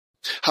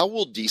How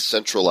will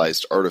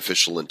decentralized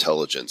artificial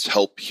intelligence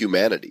help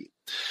humanity?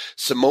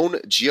 Simone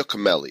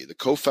Giacomelli, the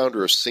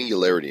co-founder of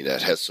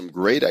SingularityNet, has some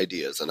great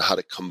ideas on how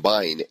to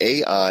combine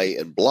AI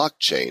and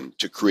blockchain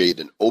to create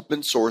an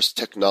open-source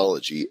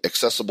technology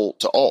accessible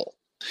to all.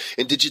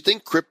 And did you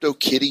think crypto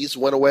kitties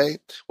went away?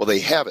 Well, they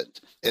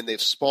haven't, and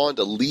they've spawned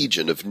a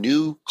legion of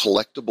new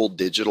collectible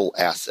digital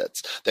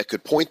assets that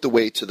could point the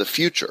way to the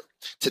future.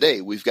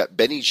 Today, we've got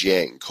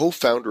Giang,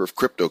 co-founder of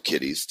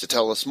CryptoKitties, to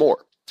tell us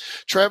more.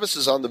 Travis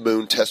is on the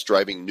moon test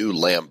driving new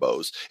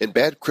Lambos, and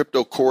Bad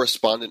Crypto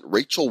correspondent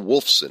Rachel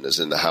Wolfson is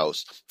in the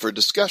house for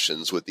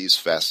discussions with these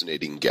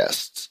fascinating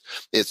guests.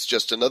 It's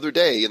just another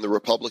day in the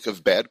Republic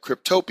of Bad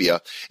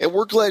Cryptopia, and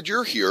we're glad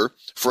you're here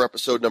for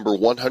episode number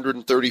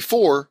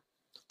 134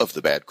 of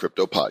the Bad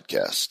Crypto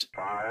Podcast.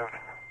 5,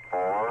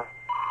 4,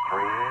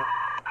 3,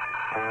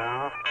 2,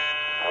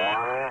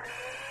 1,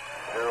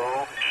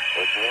 0,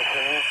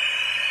 ignition.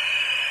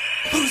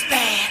 Who's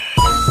bad?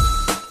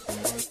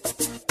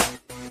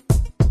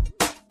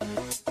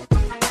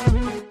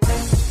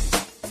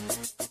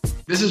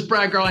 This is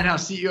Brad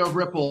Garlinghouse, CEO of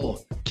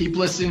Ripple. Keep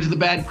listening to the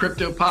Bad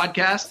Crypto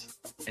Podcast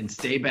and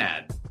stay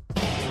bad.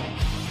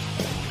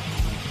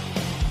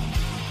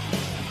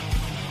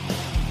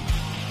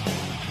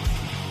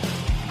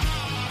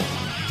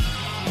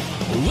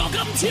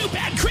 Welcome to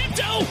Bad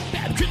Crypto,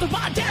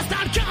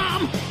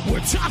 badcryptopodcast.com.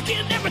 We're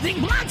talking everything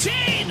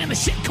blockchain and the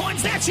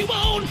shitcoins that you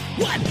own.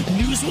 What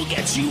news will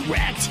get you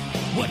wrecked?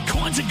 What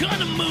coins are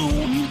gonna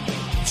moon?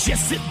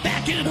 Just sit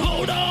back and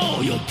hold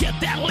on. You'll get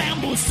that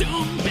Lambo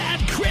soon. Bad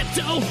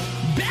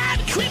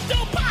Crypto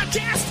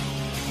Podcast.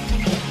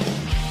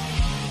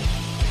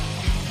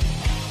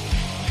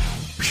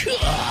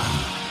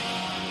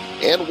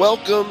 And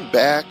welcome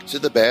back to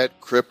the Bad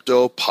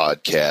Crypto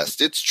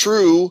Podcast. It's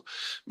true,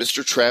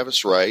 Mr.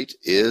 Travis Wright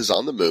is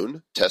on the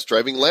moon test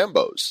driving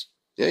Lambos.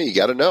 Yeah, you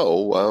got to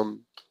know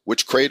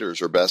which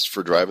craters are best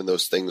for driving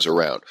those things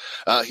around.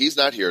 He's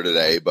not here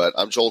today, but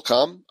I'm Joel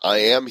Comm. I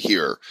am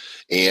here.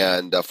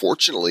 And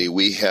fortunately,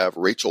 we have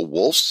Rachel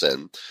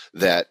Wolfson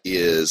that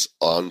is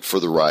on for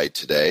the ride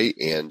today,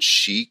 and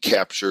she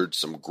captured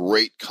some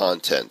great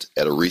content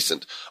at a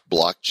recent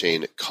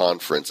blockchain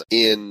conference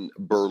in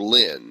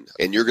Berlin.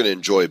 And you're going to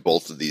enjoy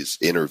both of these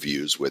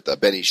interviews with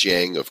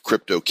Giang of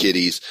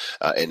CryptoKitties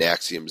and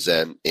Axiom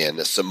Zen, and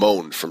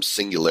Simone from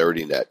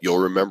SingularityNet. You'll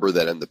remember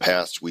that in the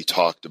past we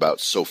talked about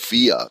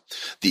Sophia,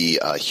 the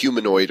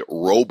humanoid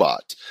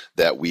robot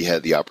that we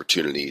had the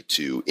opportunity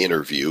to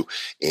interview,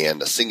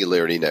 and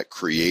SingularityNet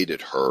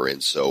created her.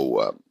 And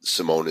so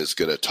Simone is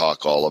going to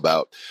talk all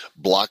about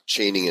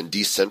blockchaining and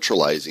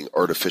decentralizing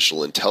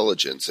artificial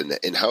intelligence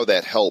and how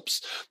that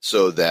helps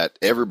so that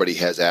everybody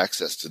has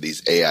access to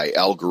these AI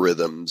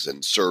algorithms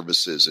and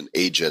services and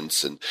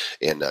agents and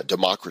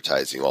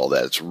democratizing all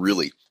that. It's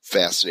really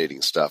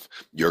fascinating stuff.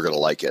 You're going to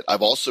like it.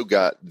 I've also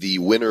got the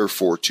winner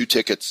for 2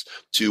 tickets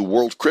to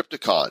World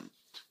CryptoCon,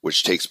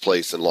 which takes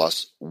place in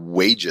Las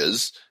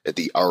Vegas at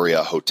the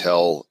Aria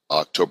Hotel,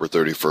 October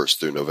 31st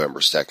through November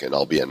 2nd.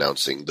 I'll be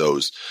announcing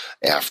those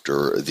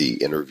after the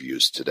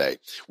interviews today.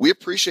 We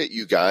appreciate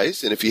you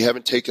guys, and if you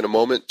haven't taken a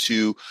moment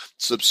to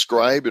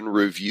subscribe and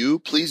review,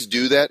 please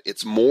do that.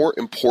 It's more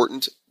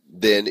important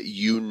than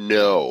you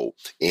know.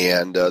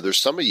 And there's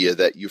some of you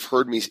that you've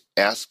heard me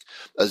ask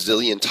a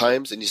zillion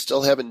times, and you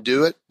still haven't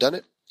done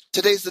it.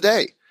 Today's the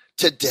day.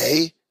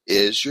 Today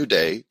is your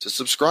day to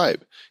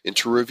subscribe and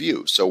to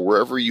review. So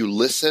wherever you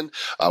listen,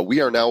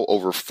 we are now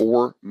over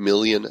 4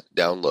 million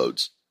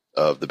downloads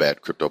of the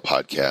Bad Crypto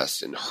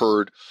Podcast and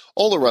heard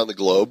all around the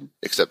globe,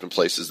 except in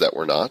places that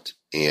we're not.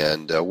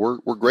 And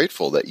we're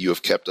grateful that you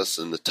have kept us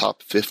in the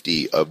top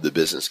 50 of the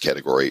business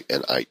category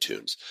in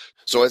iTunes.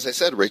 So as I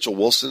said, Rachel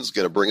Wolfson's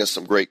going to bring us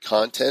some great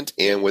content.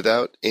 And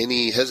without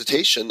any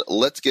hesitation,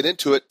 let's get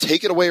into it.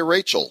 Take it away,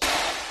 Rachel.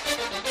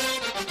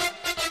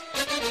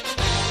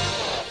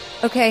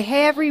 Okay,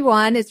 hey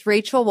everyone, it's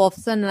Rachel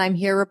Wolfson, and I'm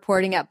here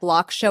reporting at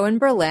Block Show in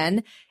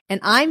Berlin. And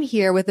I'm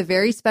here with a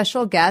very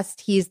special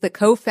guest. He's the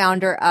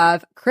co-founder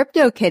of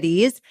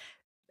CryptoKitties,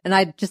 and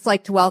I'd just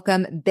like to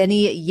welcome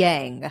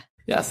Giang.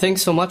 Yeah,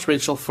 thanks so much,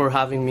 Rachel, for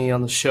having me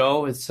on the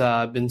show. It's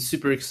been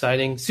super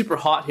exciting, super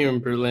hot here in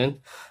Berlin.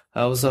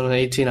 I was on an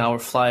 18-hour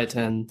flight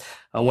and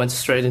I went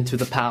straight into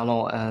the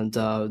panel, and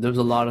there was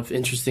a lot of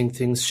interesting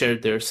things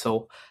shared there.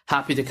 So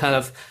happy to kind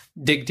of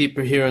dig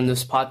deeper here in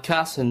this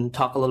podcast and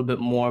talk a little bit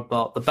more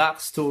about the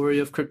backstory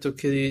of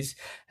CryptoKitties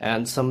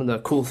and some of the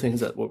cool things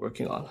that we're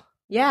working on.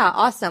 Yeah,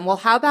 awesome. Well,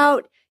 how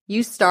about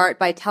you start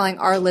by telling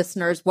our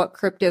listeners what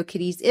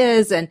CryptoKitties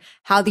is and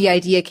how the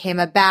idea came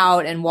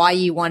about and why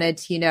you wanted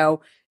to,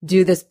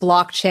 do this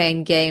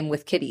blockchain game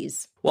with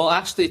kitties. Well,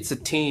 actually, it's a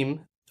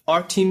team.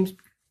 Our team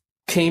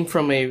came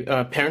from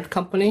a parent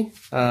company.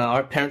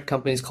 Our parent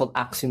company is called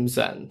Axiom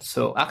Zen.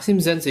 So Axiom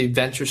Zen is a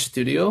venture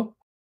studio.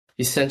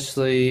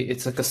 Essentially,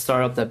 it's like a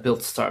startup that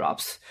builds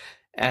startups.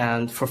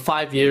 And for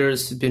 5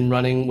 years, it's been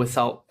running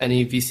without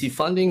any VC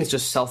funding. It's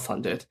just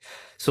self-funded.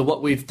 So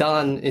what we've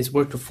done is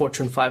worked with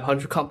Fortune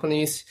 500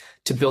 companies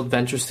to build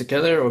ventures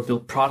together or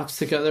build products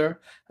together.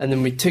 And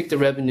then we take the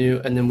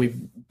revenue and then we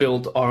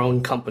build our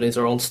own companies,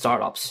 our own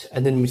startups,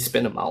 and then we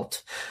spin them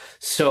out.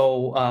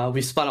 So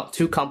we spun out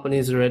 2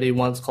 companies already.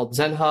 One's called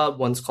ZenHub,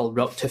 one's called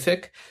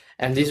Routific.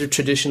 And these are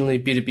traditionally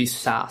B2B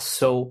SaaS.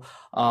 So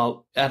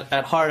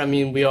at heart, I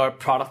mean, we are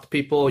product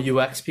people,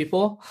 UX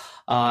people,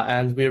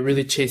 and we're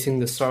really chasing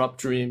the startup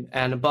dream.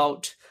 And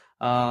about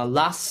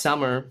last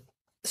summer,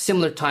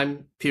 similar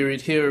time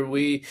period here,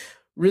 we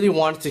really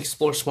wanted to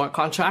explore smart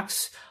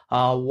contracts.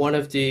 One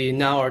of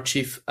now our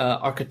chief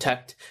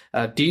architect,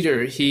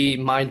 Dieter, he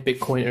mined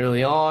Bitcoin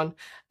early on.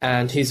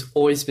 And he's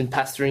always been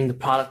pestering the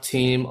product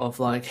team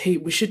of like, hey,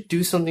 we should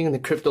do something in the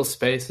crypto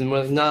space. And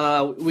we're like,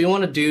 no, we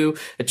want to do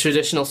a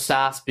traditional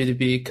SaaS B2B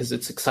because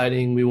it's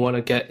exciting. We want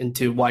to get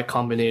into Y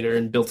Combinator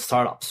and build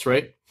startups,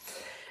 right?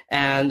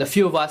 And a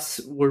few of us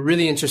were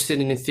really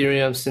interested in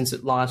Ethereum since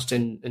it launched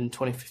in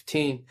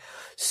 2015.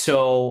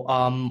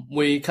 So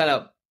we kind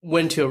of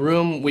went to a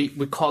room. We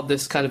called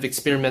this kind of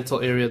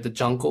experimental area the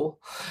jungle.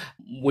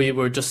 We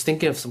were just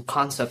thinking of some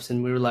concepts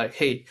and we were like,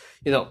 hey,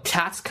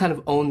 cats kind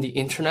of own the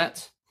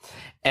internet.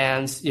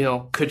 And,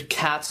 could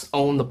cats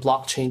own the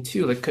blockchain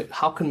too? Like,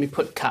 how can we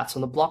put cats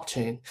on the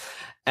blockchain?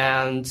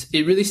 And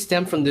it really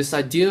stemmed from this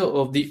idea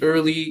of the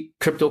early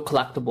crypto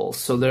collectibles.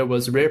 So there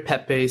was Rare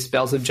Pepe,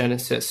 Spells of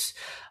Genesis,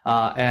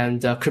 and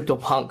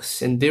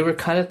CryptoPunks. And they were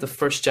kind of the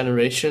first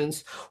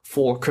generations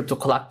for crypto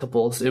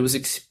collectibles. It was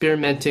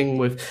experimenting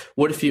with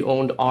what if you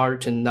owned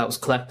art and that was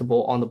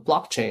collectible on the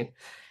blockchain.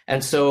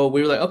 And so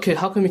we were like, okay,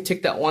 how can we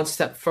take that one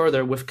step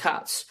further with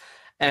cats?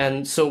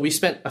 And so we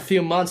spent a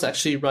few months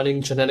actually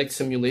running genetic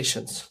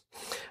simulations.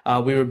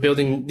 We were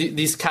building,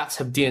 these cats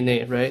have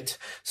DNA, right?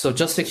 So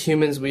just like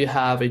humans, we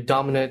have a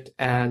dominant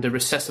and a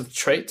recessive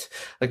trait.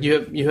 Like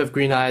you have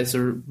green eyes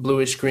or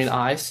bluish green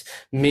eyes.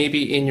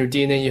 Maybe in your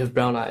DNA, you have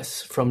brown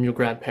eyes from your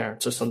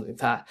grandparents or something like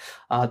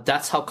that.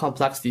 That's how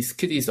complex these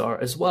kitties are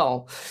as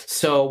well.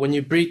 So when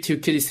you breed 2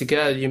 kitties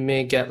together, you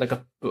may get like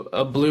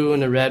a blue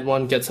and a red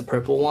one gets a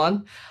purple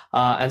one.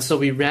 And so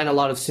we ran a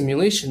lot of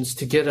simulations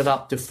to get it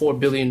up to 4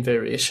 billion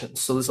variations.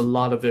 So there's a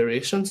lot of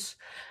variations.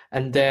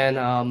 And then,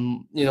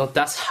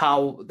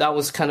 that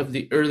was kind of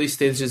the early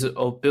stages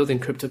of building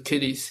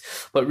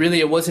CryptoKitties. But really,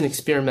 it was an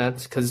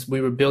experiment because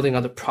we were building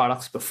other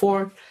products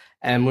before.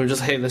 And we were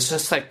just, hey, let's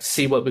just like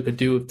see what we could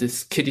do with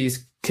this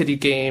kitty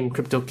game,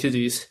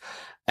 CryptoKitties.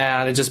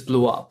 And it just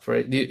blew up,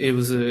 right? It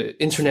was an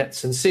internet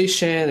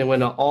sensation. It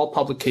went on all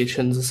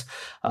publications,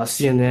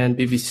 CNN,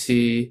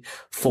 BBC,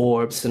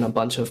 Forbes, and a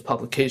bunch of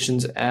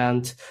publications.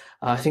 And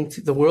I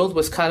think the world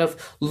was kind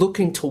of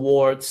looking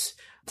towards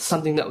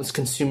something that was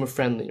consumer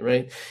friendly,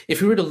 right?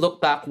 If we were to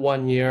look back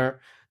 1 year,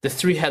 the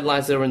 3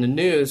 headlines that were in the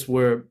news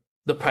were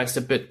the price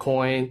of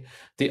Bitcoin,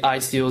 the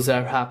ICOs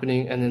that are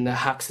happening, and then the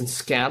hacks and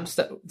scams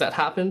that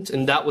happened.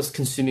 And that was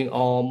consuming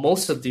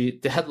most of the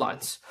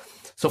headlines.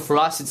 So for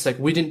us, it's like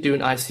we didn't do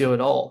an ICO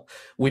at all.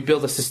 We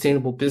built a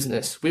sustainable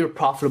business. We were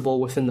profitable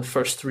within the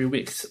first 3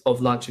 weeks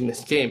of launching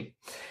this game.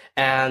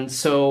 And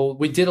so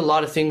we did a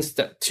lot of things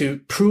to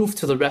prove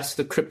to the rest of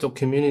the crypto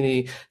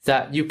community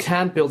that you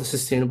can build a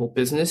sustainable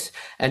business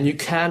and you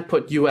can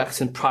put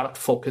UX and product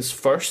focus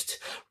first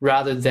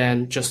rather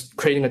than just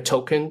creating a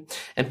token.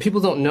 And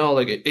people don't know,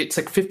 like it's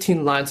like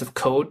 15 lines of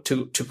code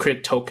to create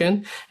a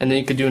token, and then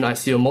you could do an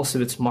ICO. Most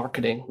of it's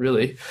marketing,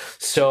 really.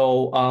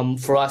 So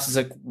for us, it's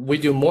like we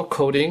do more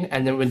coding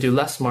and then we do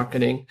less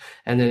marketing,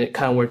 and then it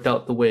kind of worked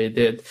out the way it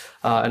did.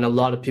 And a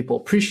lot of people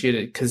appreciate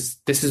it because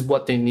this is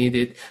what they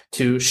needed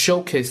to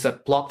showcase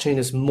that blockchain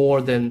is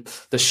more than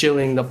the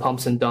shilling, the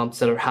pumps and dumps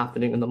that are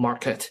happening in the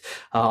market.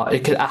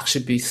 It could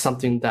actually be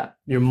something that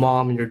your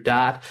mom and your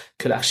dad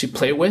could actually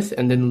play with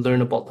and then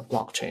learn about the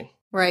blockchain.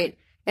 Right.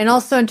 And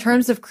also in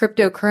terms of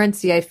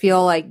cryptocurrency, I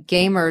feel like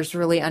gamers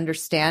really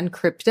understand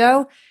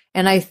crypto.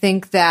 And I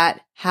think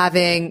that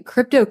having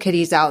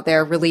CryptoKitties out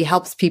there really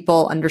helps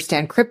people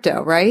understand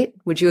crypto, right?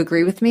 Would you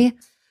agree with me?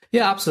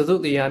 Yeah,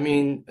 absolutely. I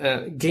mean,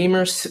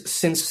 gamers,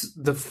 since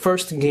the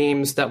first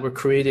games that were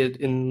created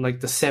in like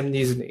the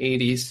 70s and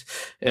 80s,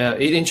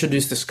 it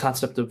introduced this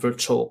concept of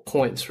virtual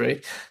coins,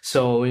 right?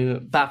 So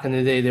back in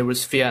the day, there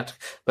was fiat,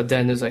 but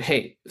then there's like,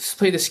 hey, let's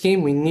play this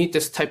game. We need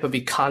this type of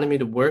economy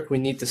to work. We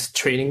need this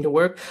trading to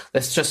work.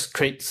 Let's just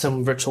create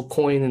some virtual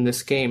coin in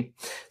this game.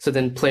 So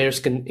then players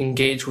can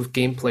engage with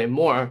gameplay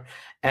more.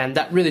 And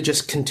that really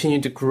just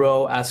continued to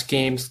grow as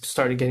games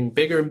started getting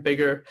bigger and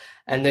bigger.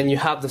 And then you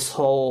have this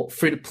whole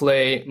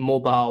free-to-play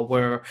mobile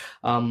where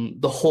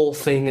the whole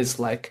thing is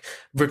like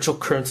virtual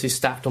currency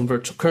stacked on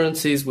virtual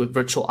currencies with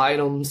virtual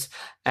items.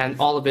 And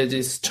all of it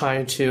is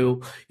trying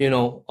to,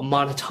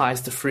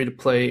 monetize the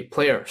free-to-play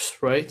players,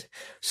 right?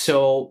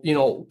 So,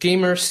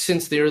 gamers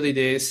since the early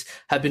days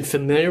have been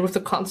familiar with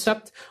the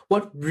concept.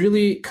 What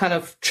really kind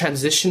of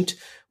transitioned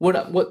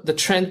what the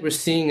trend we're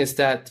seeing is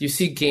that you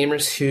see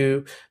gamers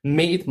who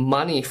made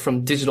money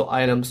from digital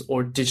items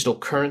or digital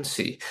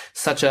currency,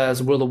 such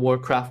as World of Warcraft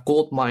Warcraft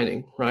gold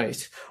mining,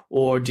 right?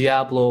 Or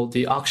Diablo,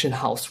 the auction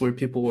house where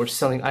people were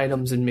selling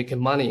items and making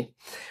money.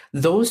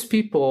 Those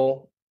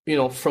people,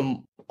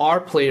 from our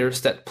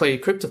players that play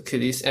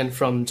CryptoKitties and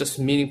from just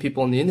meeting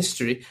people in the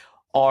industry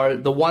are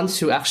the ones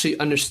who actually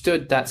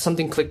understood that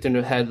something clicked in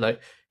their head, like,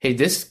 hey,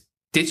 this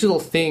digital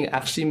thing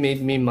actually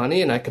made me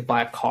money and I could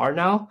buy a car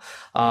now,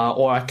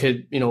 or I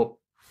could,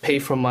 pay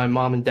for my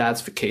mom and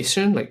dad's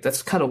vacation. Like,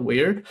 that's kind of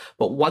weird.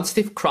 But once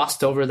they've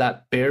crossed over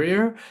that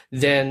barrier,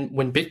 then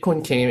when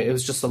Bitcoin came, it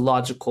was just a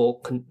logical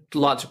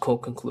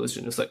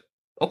conclusion. It's like,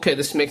 okay,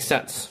 this makes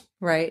sense.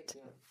 Right.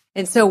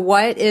 And so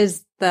what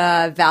is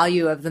the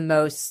value of the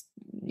most,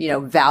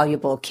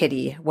 valuable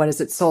kitty? What is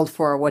it sold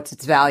for? What's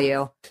its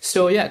value?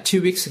 So yeah,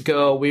 2 weeks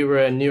ago, we were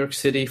in New York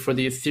City for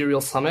the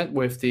Ethereal Summit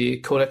with the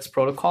Codex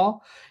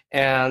protocol.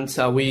 And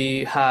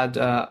we had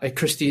a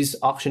Christie's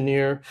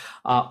auctioneer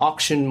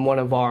auction one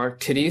of our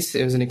kitties.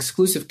 It was an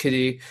exclusive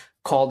kitty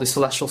called the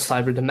Celestial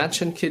Cyber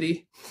Dimension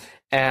kitty.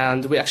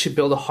 And we actually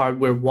built a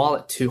hardware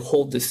wallet to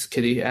hold this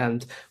kitty,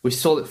 and we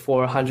sold it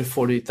for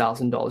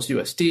 $140,000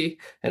 USD,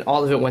 and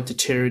all of it went to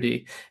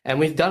charity. And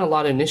we've done a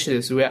lot of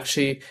initiatives. We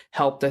actually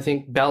helped, I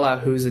think, Bella,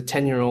 who's a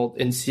 10-year-old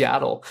in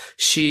Seattle.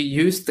 She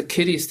used the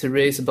kitties to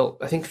raise about,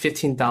 I think,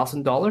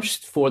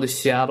 $15,000 for the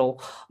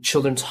Seattle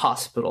Children's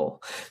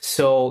Hospital.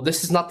 So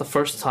this is not the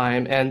first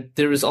time. And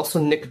there is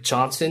also Nick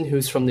Johnson,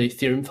 who's from the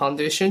Ethereum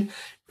Foundation.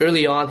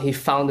 Early on, he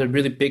found a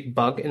really big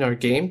bug in our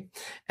game,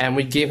 and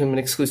we gave him an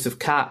exclusive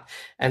cat.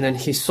 And then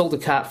he sold the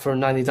cat for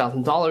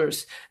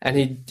 $90,000,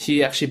 and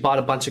he actually bought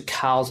a bunch of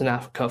cows in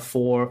Africa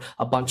for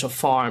a bunch of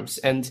farms.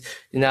 And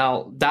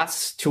now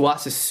that's, to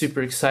us, is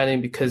super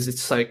exciting because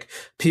it's like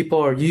people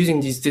are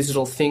using these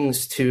digital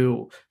things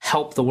to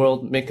help the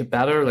world make it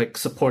better, like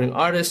supporting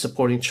artists,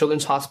 supporting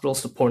children's hospitals,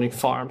 supporting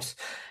farms.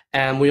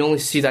 And we only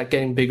see that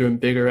getting bigger and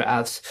bigger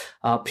as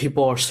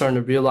people are starting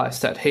to realize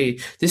that, hey,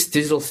 this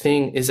digital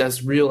thing is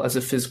as real as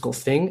a physical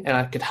thing, and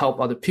I could help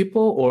other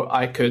people, or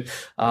I could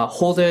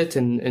hold it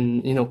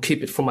and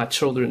keep it for my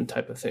children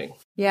type of thing.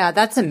 Yeah,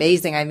 that's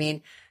amazing. I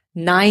mean,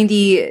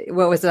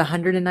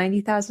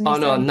 190,000? Oh,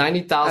 no,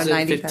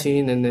 90,000,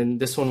 15, and then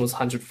this one was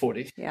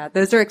 140. Yeah,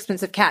 those are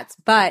expensive cats,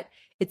 but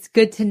it's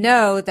good to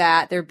know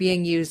that they're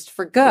being used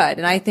for good.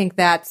 And I think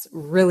that's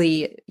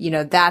really,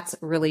 that's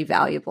really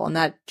valuable. And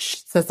that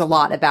says a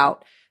lot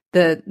about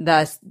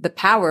the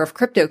power of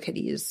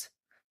CryptoKitties.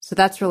 So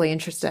that's really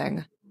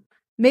interesting.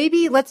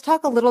 Maybe let's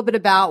talk a little bit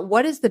about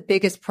what is the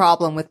biggest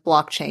problem with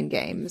blockchain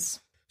games?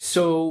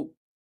 So,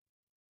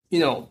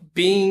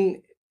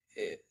 being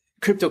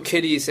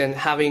CryptoKitties and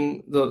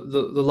having the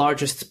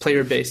largest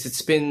player base,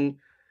 it's been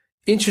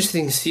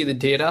interesting to see the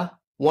data.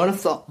 One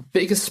of the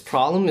biggest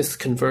problem is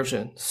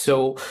conversion.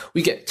 So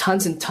we get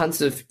tons and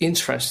tons of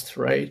interest,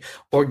 right?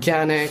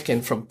 Organic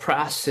and from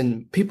press,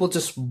 and people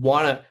just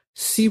want to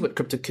see what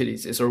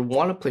CryptoKitties is or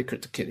want to play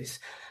CryptoKitties.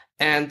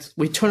 And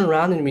we turn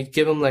around and we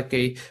give them like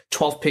a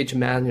 12-page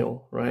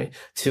manual, right?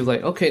 To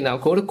like, okay, now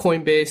go to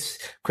Coinbase,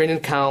 create an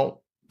account,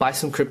 buy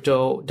some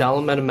crypto,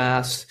 download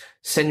MetaMask,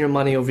 send your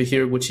money over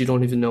here, which you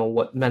don't even know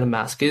what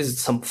MetaMask is.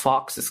 It's some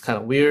fox. It's kind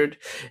of weird.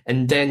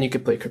 And then you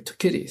can play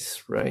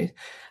CryptoKitties, right?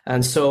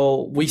 And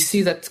so we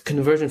see that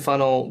conversion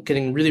funnel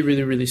getting really,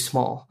 really, really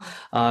small,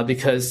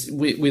 because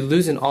we're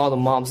losing all the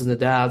moms and the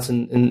dads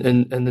and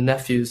the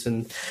nephews,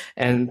 and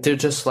they're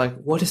just like,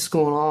 what is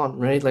going on,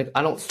 right? Like,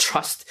 I don't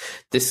trust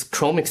this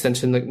Chrome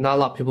extension. Like, not a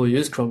lot of people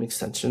use Chrome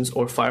extensions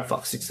or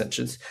Firefox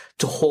extensions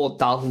to hold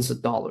thousands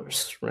of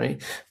dollars,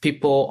 right?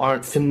 People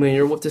aren't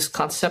familiar with this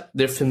concept.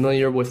 They're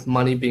familiar with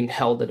money being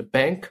held at a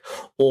bank,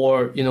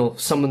 or,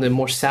 some of the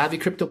more savvy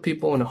crypto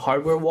people in a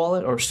hardware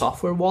wallet or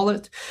software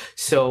wallet.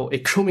 So a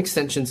Chrome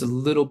extension is a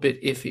little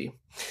bit iffy.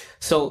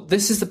 So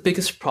this is the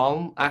biggest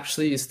problem,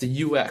 actually, is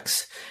the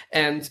UX.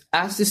 And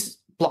as this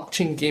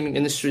blockchain gaming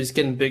industry is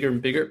getting bigger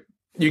and bigger,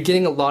 you're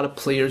getting a lot of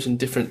players in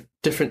different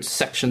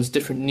sections,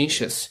 different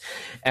niches.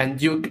 And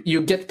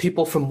you get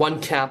people from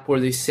one camp where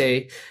they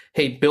say,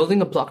 hey,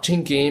 building a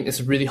blockchain game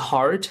is really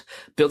hard.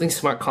 Building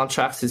smart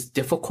contracts is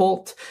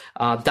difficult.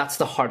 That's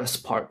the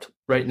hardest part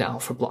right now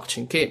for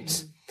blockchain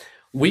games.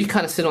 We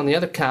kind of sit on the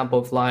other camp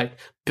of like,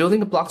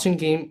 building a blockchain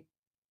game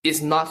is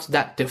not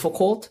that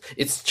difficult.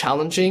 It's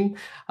challenging.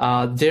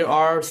 There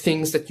are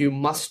things that you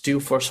must do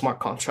for a smart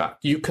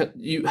contract.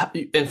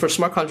 And for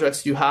smart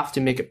contracts, you have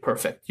to make it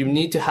perfect. You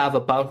need to have a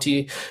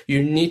bounty.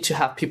 You need to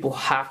have people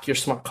hack your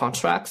smart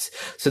contracts.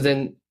 So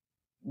then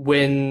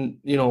when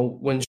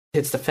shit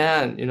hits the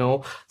fan,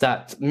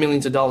 that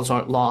millions of dollars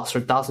aren't lost or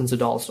thousands of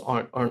dollars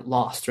aren't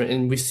lost, right?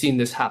 And we've seen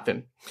this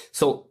happen.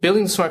 So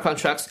building smart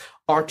contracts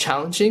are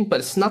challenging, but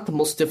it's not the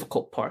most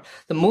difficult part.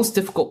 The most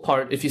difficult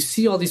part, if you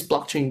see all these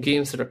blockchain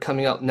games that are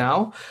coming out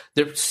now,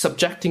 they're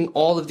subjecting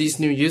all of these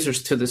new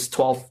users to this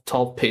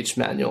 12-page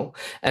manual,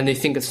 and they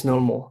think it's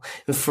normal.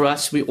 And for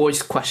us, we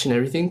always question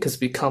everything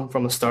because we come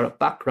from a startup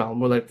background.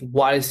 We're like,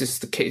 why is this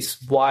the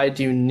case? Why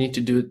do you need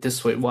to do it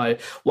this way? Why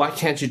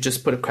can't you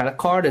just put a credit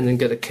card and then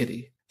get a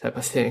kitty? type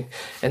of thing.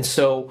 And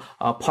so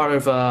part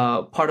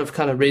of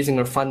kind of raising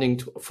our funding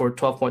for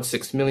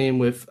 12.6 million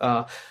with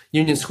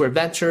Union Square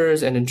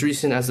Ventures and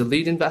Andreessen as the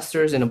lead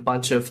investors and a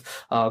bunch of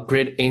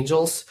great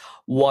angels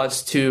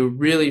was to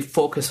really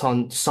focus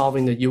on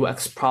solving the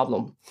UX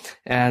problem.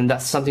 And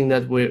that's something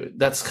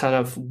that's kind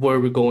of where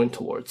we're going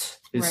towards.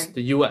 Is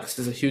the UX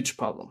is a huge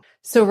problem.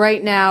 So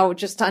right now,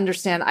 just to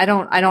understand, I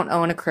don't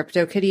own a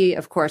CryptoKitty.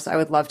 Of course, I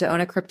would love to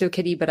own a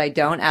CryptoKitty, but I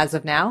don't as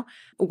of now.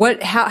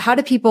 How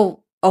do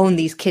people own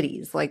these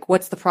kitties? Like,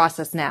 what's the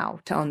process now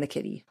to own the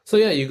kitty? So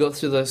yeah, you go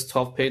through this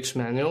 12-page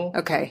manual.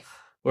 Okay.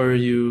 Where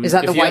is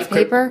that the white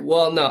paper?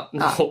 Well, no.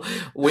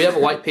 We have a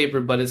white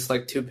paper, but it's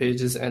like 2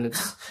 pages, and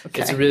it's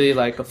really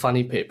like a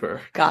funny paper.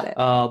 Got it.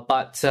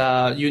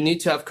 But you need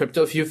to have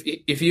crypto. If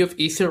you have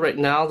Ether right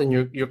now, then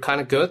you're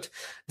kind of good.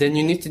 Then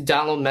you need to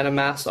download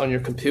MetaMask on your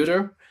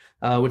computer,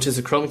 which is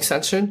a Chrome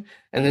extension,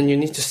 and then you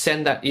need to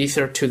send that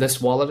Ether to this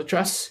wallet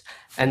address,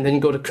 and then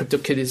go to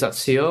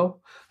cryptokitties.co.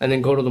 And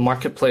then go to the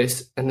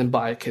marketplace and then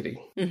buy a kitty.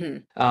 Mm-hmm.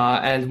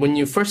 And when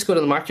you first go to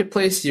the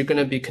marketplace, you're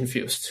going to be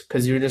confused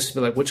because you're just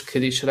be like, which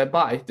kitty should I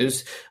buy?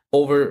 There's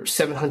over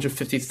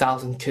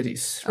 750,000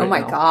 kitties right now.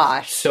 Oh my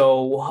gosh.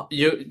 So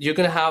you're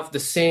going to have the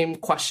same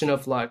question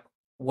of like,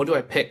 what do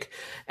I pick?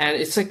 And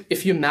it's like,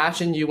 if you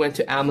imagine you went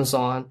to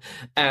Amazon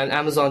and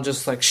Amazon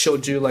just like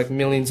showed you like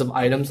millions of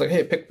items, like,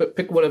 hey,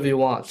 pick whatever you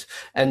want.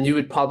 And you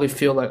would probably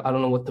feel like, I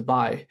don't know what to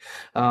buy.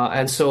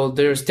 And so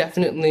there's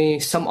definitely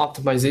some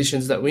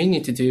optimizations that we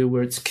need to do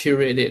where it's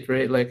curated,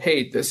 right? Like,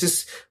 hey, this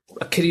is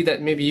a kitty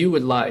that maybe you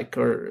would like,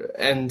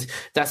 and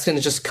that's going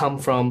to just come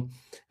from,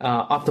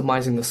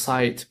 optimizing the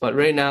site. But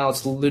right now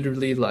it's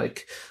literally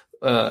like,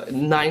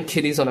 9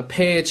 kitties on a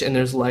page, and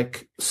there's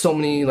like so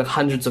many, like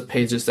hundreds of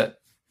pages that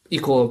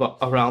equal about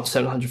around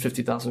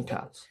 750,000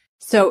 cats.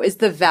 So is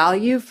the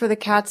value for the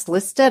cats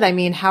listed? I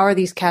mean, how are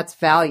these cats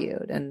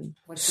valued? And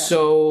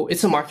so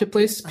it's a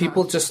marketplace.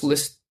 People just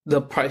list the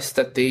price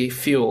that they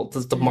feel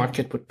that the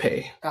market would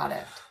pay. Got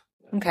it.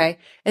 Okay.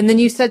 And then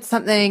you said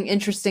something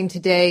interesting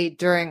today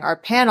during our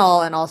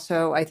panel, and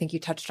also I think you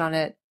touched on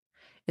it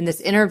in this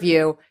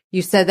interview.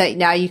 You said that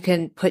now you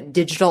can put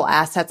digital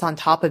assets on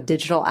top of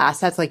digital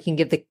assets, like you can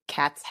give the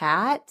cats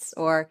hats,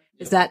 or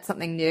is that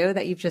something new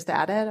that you've just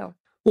added? Or?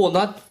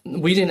 Well,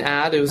 we didn't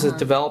add. It was a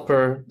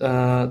developer,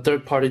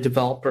 third-party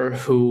developer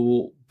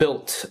who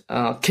built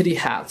kitty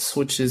hats,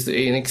 which is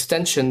an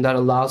extension that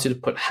allows you to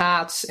put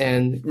hats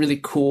and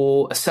really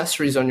cool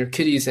accessories on your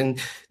kitties.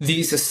 And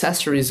these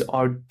accessories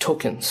are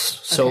tokens.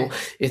 So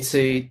it's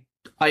a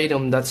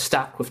item that's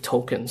stacked with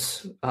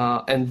tokens,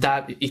 and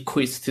that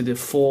equates to the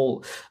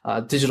full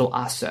digital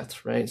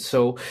asset, right?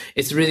 So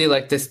it's really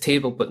like this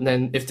table, but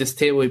then if this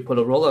table, we put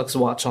a Rolex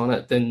watch on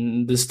it,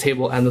 then this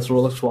table and this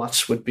Rolex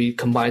watch would be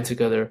combined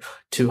together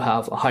to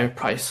have a higher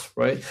price,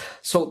 right?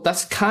 So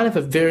that's kind of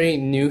a very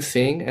new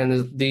thing, and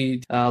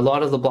a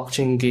lot of the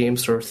blockchain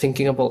games are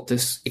thinking about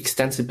this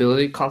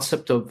extensibility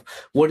concept of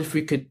what if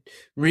we could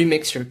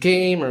remix your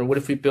game, or what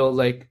if we build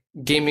like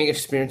gaming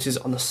experiences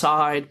on the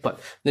side, but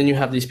then you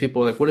have these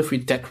people like, what if we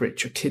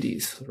decorate your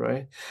kitties,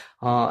 right?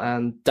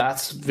 And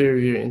that's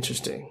very, very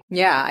interesting.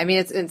 Yeah, I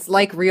mean, it's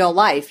like real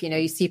life. You know,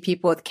 you see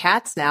people with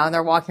cats now, and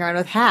they're walking around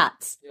with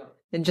hats. Yeah.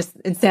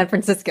 In San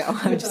Francisco.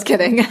 I'm just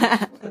kidding.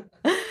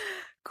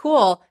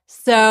 Cool.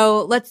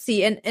 So let's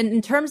see. And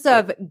in terms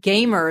of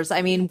gamers,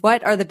 I mean,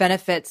 what are the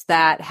benefits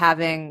that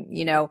having,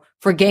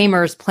 for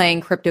gamers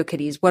playing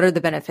CryptoKitties, what are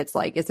the benefits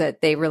like? Is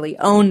it they really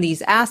own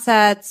these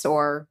assets,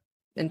 or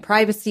in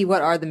privacy,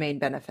 what are the main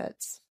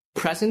benefits?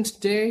 Present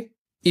day,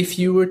 if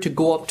you were to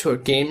go up to a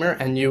gamer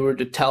and you were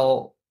to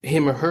tell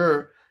him or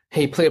her,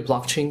 hey, play a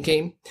blockchain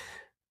game,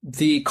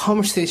 the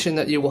conversation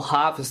that you will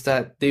have is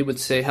that they would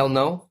say, hell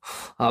no,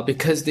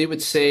 because they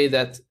would say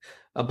that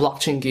a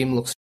blockchain game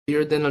looks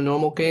easier than a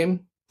normal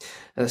game.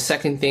 The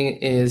second thing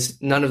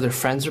is none of their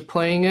friends are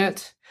playing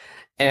it,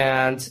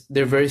 and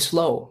they're very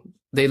slow.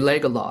 They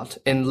lag a lot,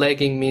 and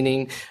lagging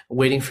meaning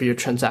waiting for your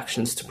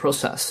transactions to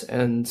process.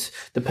 And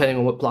depending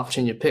on what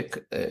blockchain you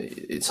pick,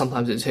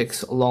 sometimes it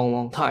takes a long,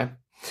 long time.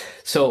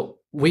 So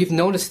we've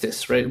noticed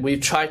this, right? We've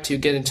tried to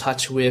get in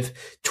touch with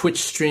Twitch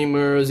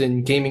streamers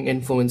and gaming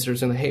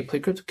influencers and hey,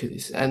 play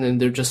CryptoKitties. And then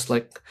they're just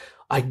like,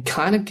 I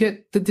kind of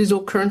get the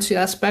digital currency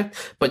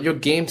aspect, but your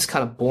game's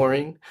kind of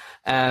boring.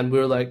 And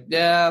we're like,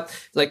 yeah,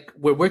 like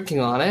we're working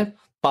on it,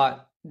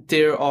 but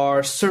there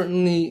are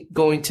certainly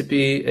going to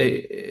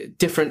be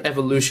different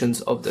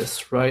evolutions of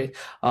this, right?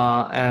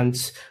 And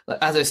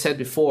as I said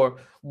before,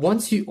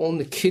 once you own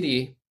the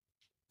kitty,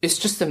 it's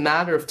just a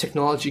matter of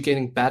technology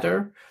getting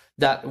better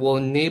that will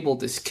enable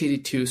this kitty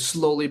to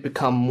slowly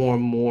become more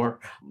and more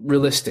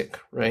realistic,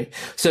 right?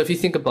 So if you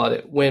think about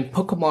it, when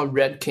Pokemon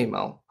Red came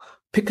out,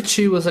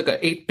 Pikachu was like an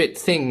 8-bit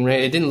thing,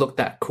 right? It didn't look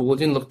that cool. It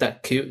didn't look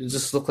that cute. It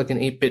just looked like an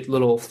 8-bit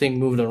little thing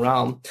moving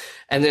around.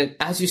 And then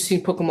as you see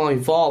Pokemon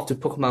evolve to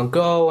Pokemon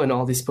Go and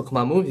all these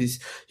Pokemon movies,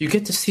 you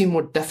get to see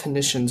more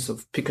definitions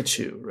of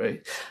Pikachu,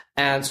 right?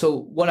 And so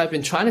what I've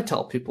been trying to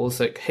tell people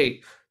is like,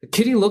 hey, the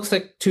kitty looks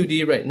like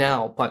 2D right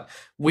now, but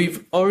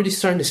we've already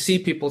started to see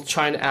people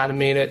trying to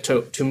animate it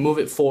to move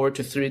it forward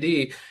to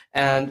 3D.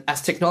 And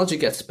as technology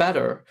gets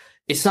better,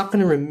 it's not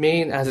going to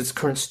remain as its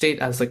current state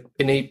as like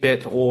an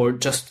 8-bit or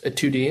just a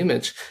 2D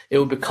image. It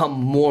will become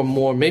more and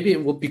more. Maybe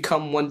it will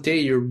become one day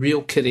your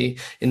real kitty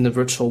in the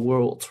virtual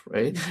world,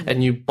 right? Mm-hmm.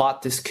 And you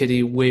bought this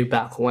kitty way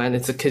back when.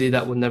 It's a kitty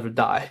that will never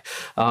die,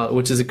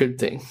 which is a good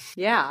thing.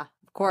 Yeah,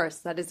 of course.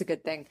 That is a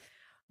good thing.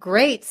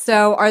 Great.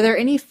 So are there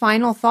any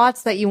final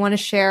thoughts that you want to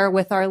share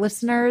with our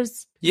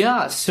listeners?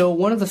 Yeah, so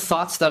one of the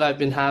thoughts that I've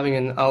been having,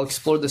 and I'll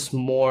explore this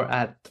more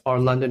at our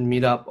London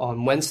meetup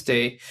on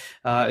Wednesday,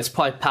 it's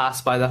probably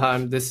past by the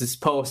time this is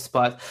post,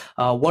 but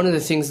one of the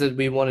things that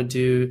we want to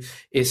do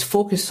is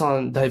focus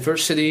on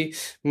diversity,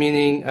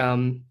 meaning,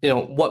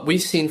 what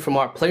we've seen from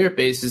our player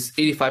base is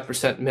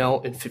 85% male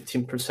and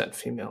 15%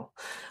 female.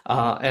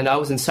 And I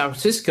was in San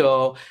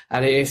Francisco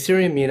at an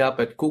Ethereum meetup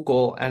at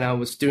Google, and I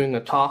was doing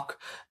a talk,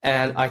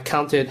 and I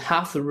counted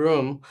half the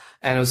room,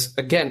 and it was,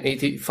 again,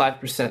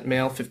 85%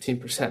 male,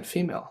 15%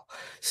 female.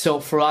 So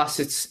for us,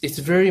 it's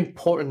very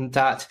important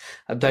that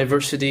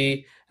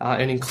diversity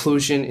and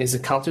inclusion is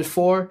accounted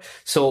for.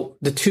 So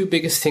the two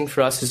biggest things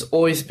for us has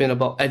always been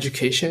about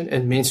education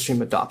and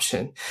mainstream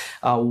adoption.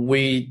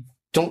 We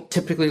don't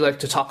typically like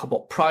to talk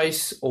about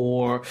price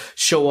or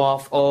show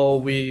off, oh,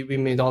 we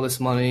made all this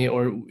money,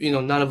 or,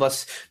 none of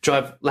us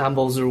drive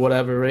Lambos or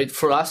whatever, right?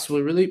 For us,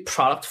 we're really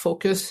product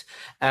focused.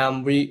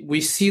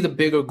 We see the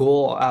bigger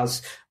goal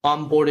as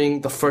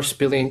onboarding the first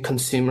billion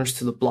consumers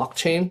to the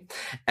blockchain.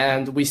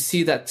 And we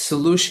see that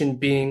solution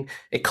being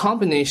a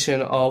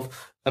combination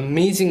of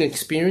amazing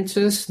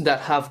experiences that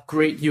have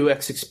great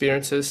UX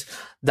experiences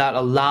that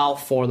allow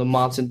for the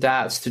moms and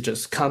dads to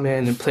just come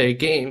in and play a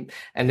game,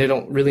 and they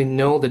don't really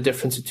know the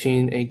difference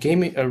between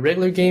a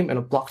regular game and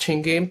a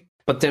blockchain game.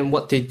 But then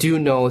what they do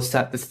know is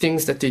that the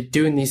things that they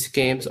do in these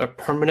games are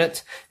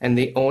permanent and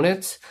they own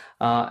it.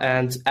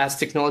 And as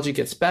technology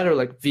gets better,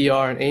 like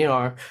VR and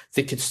AR,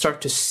 they could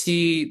start to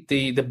see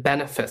the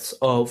benefits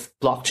of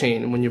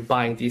blockchain when you're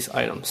buying these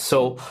items.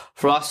 So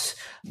for us,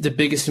 the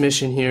biggest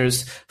mission here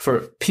is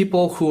for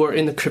people who are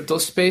in the crypto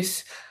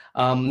space,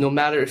 no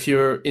matter if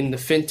you're in the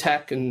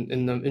fintech and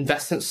in the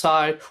investment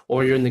side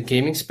or you're in the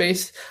gaming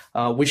space,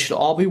 we should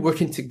all be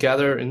working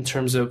together in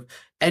terms of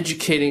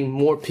educating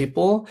more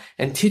people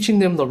and teaching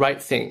them the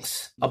right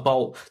things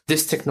about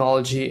this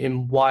technology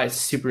and why it's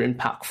super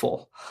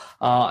impactful.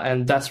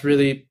 And that's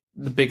really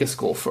the biggest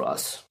goal for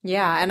us.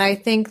 Yeah. And I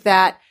think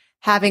that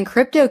having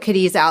crypto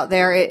kitties out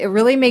there, it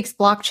really makes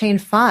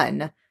blockchain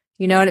fun,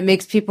 and it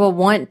makes people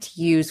want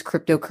to use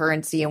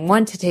cryptocurrency and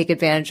want to take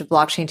advantage of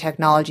blockchain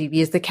technology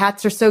because the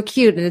cats are so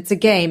cute and it's a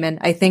game. And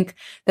I think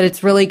that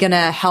it's really going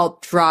to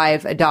help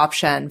drive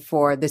adoption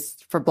for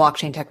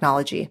blockchain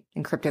technology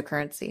and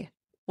cryptocurrency.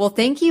 Well,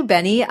 thank you,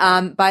 Benny.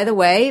 By the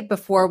way,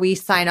 before we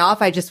sign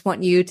off, I just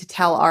want you to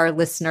tell our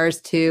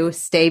listeners to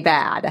stay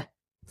bad.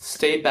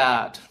 Stay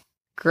bad.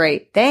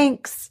 Great.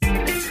 Thanks.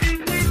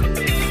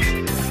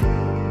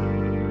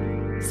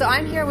 So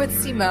I'm here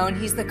with Simone.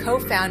 He's the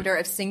co-founder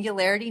of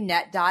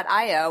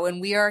SingularityNet.io,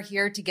 and we are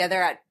here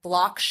together at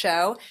Block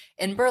Show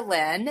in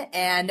Berlin,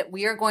 and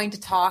we are going to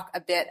talk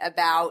a bit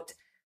about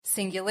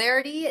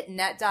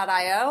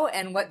SingularityNet.io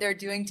and what they're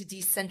doing to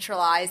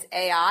decentralize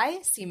AI.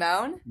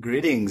 Simone?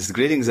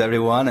 Greetings,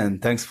 everyone,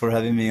 and thanks for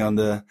having me on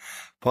the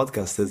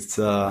podcast. It's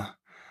a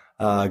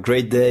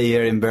great day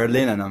here in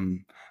Berlin, and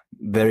I'm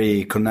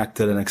very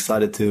connected and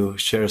excited to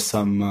share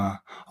some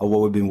of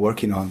what we've been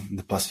working on in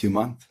the past few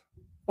months.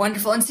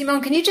 Wonderful. And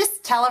Simone, can you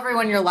just tell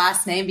everyone your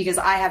last name because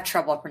I have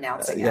trouble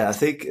pronouncing it? Yeah, I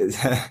think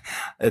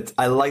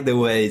I like the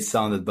way it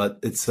sounded, but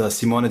it's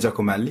Simone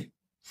Giacomelli.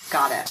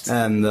 Got it.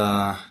 And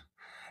I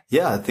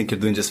think you're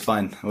doing just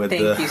fine with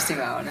Thank you,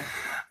 Simone.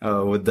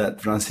 With that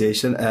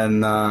pronunciation.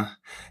 And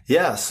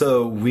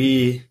so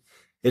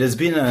it has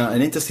been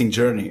an interesting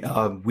journey.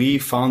 We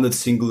founded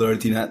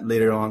SingularityNet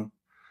later on.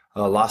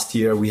 Last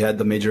year, we had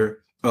the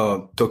major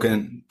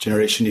token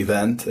generation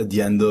event at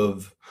the end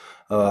of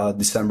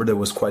December that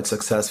was quite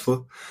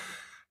successful.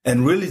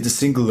 And really, the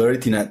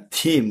SingularityNet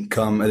team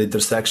come at the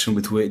intersection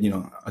between,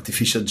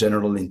 artificial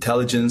general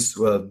intelligence.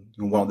 One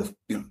of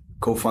the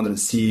co-founder and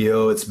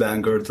CEO, it's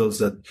Ben Gertels,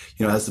 that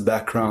has the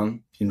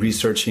background in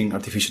researching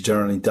artificial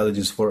general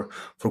intelligence for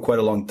quite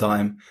a long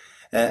time.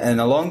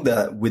 And along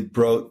that, we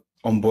brought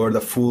on board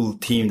a full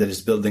team that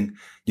is building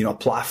a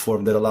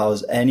platform that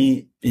allows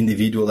any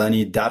individual,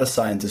 any data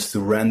scientist to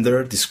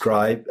render,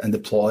 describe, and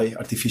deploy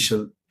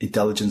artificial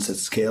intelligence at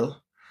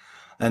scale.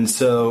 And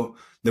so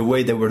the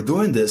way that we're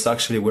doing this,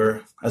 actually,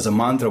 as a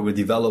mantra, we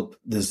developed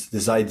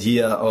this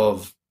idea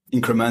of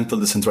incremental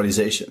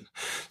decentralization.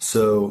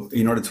 So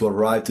in order to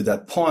arrive to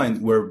that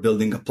point, we're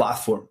building a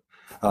platform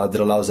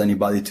that allows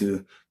anybody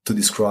to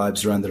describe,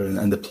 render,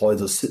 and deploy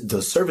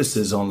those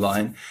services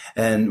online.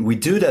 And we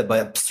do that by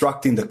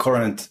abstracting the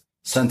current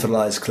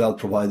centralized cloud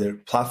provider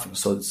platform.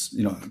 So it's,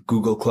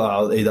 Google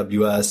Cloud,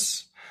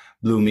 AWS,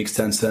 Bluemix,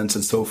 Tencent,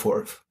 and so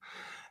forth.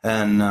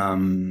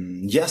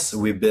 And yes,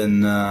 we've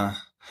been,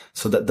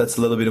 so that's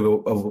a little bit of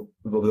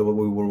what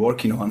we were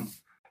working on.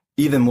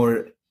 even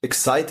more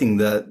exciting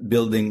that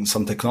building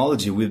some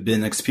technology, we've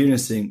been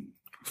experiencing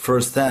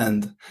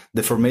firsthand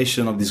the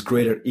formation of this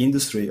greater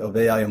industry of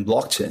AI and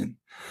blockchain,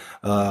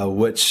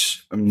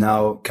 which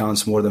now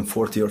counts more than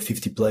 40 or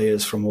 50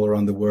 players from all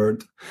around the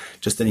world.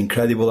 Just an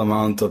incredible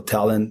amount of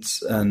talent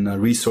and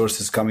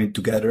resources coming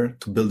together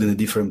to build in the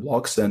different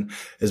blocks. And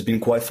it's been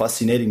quite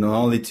fascinating, not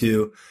only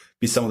to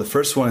be some of the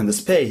first one in the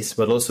space,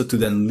 but also to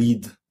then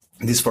lead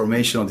this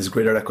formation of this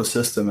greater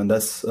ecosystem. And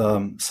that's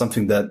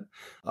something that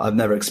I've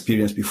never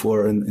experienced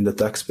before in the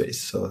tech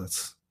space. So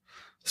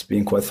it's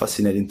been quite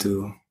fascinating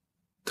to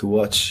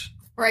watch.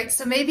 Right.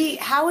 So maybe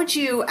how would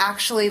you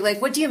actually,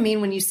 like, what do you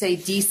mean when you say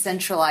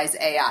decentralized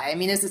AI? I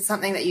mean, is it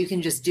something that you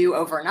can just do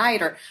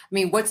overnight, or, I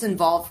mean, what's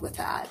involved with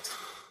that?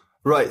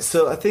 Right.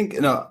 So I think,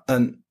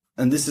 and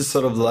this is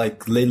sort of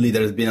like lately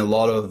there's been a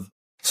lot of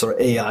sort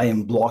of AI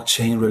and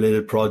blockchain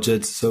related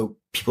projects. So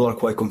people are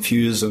quite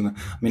confused. And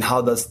I mean,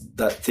 how does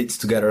that fit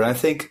together? And I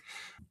think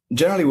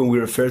generally when we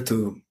refer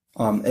to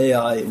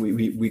AI,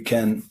 we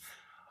can,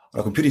 on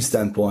a computing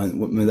standpoint, I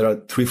mean, there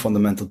are three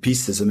fundamental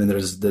pieces. I mean,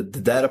 there's the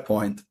data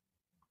point,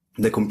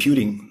 the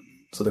computing,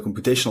 so the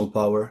computational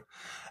power,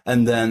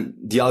 and then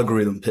the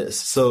algorithm piece.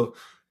 So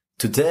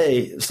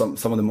today, some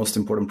of the most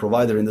important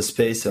provider in the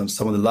space and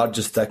some of the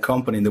largest tech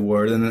company in the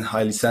world, and then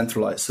highly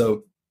centralized.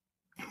 So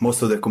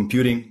most of the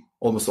computing,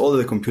 almost all of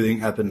the computing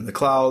happen in the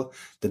cloud.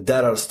 The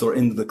data are stored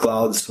in the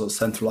cloud, so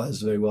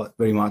centralized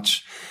very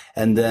much.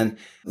 And then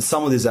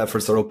some of these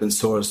efforts are open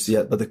source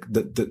yet, but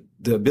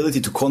the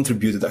ability to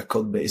contribute to that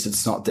code base,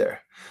 it's not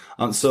there.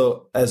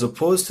 So as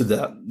opposed to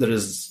that, there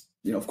is,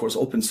 of course,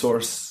 open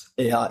source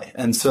AI.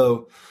 And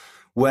so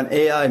when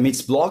AI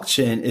meets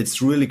blockchain,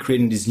 it's really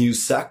creating this new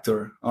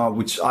sector,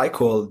 which I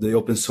call the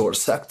open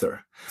source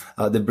sector,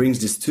 that brings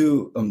these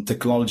two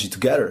technology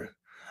together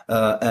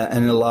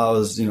and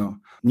allows,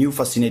 new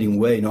fascinating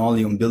way, not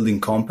only on building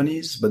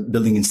companies, but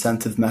building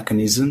incentive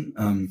mechanism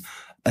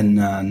and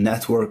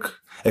network,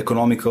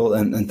 economical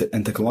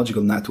and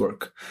technological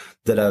network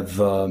that have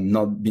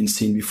not been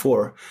seen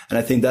before. And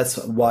I think that's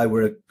why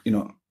we're,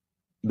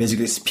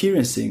 basically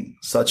experiencing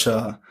such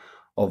a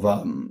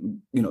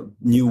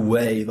new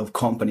wave of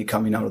company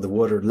coming out of the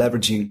water,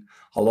 leveraging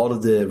a lot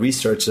of the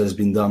research that has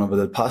been done over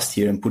the past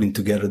year and putting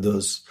together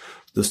those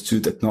two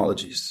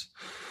technologies.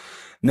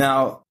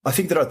 Now, I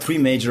think there are three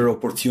major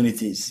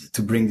opportunities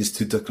to bring these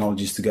two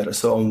technologies together.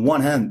 So on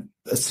one hand,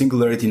 a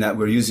singularity net,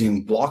 we're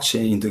using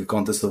blockchain into the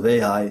context of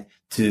AI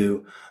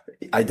to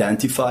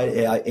identify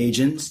AI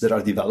agents that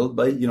are developed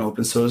by,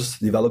 open source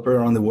developer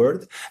around the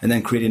world, and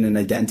then creating an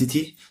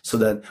identity so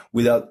that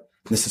without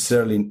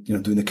necessarily,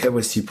 doing the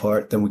KYC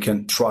part, then we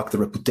can track the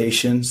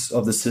reputations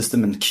of the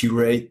system and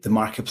curate the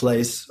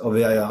marketplace of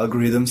AI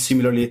algorithms,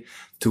 similarly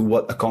to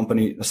what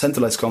a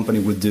centralized company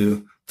would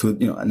do to,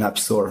 an app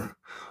store.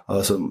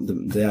 So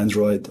the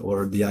Android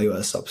or the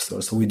iOS app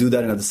store. So we do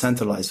that in a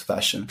decentralized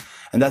fashion.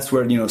 And that's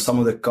where, some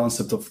of the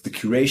concept of the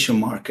curation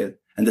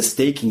market and the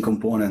staking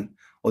component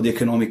or the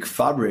economic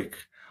fabric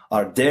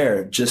are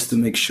there just to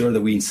make sure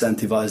that we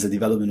incentivize the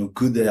development of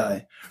good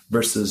AI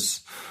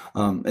versus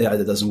AI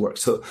that doesn't work.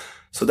 So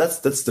that's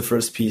the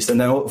first piece.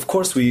 And then, of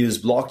course, we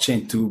use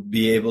blockchain to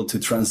be able to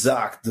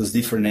transact those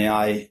different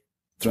AI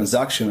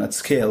transactions at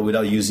scale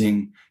without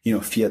using,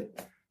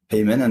 fiat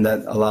payment. And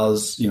that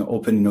allows,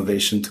 open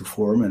innovation to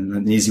form and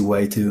an easy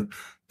way to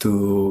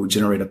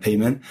generate a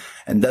payment.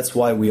 And that's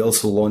why we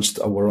also launched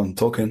our own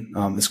token.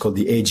 It's called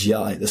the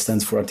AGI. That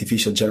stands for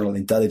Artificial General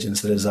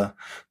Intelligence. That is a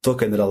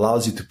token that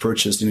allows you to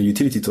purchase,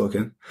 utility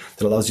token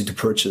that allows you to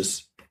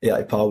purchase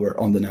AI power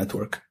on the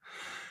network.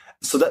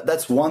 So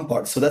that's one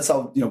part. So that's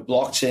how,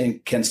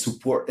 blockchain can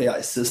support AI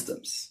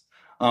systems.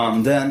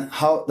 Then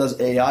how does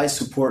AI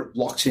support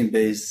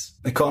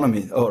blockchain-based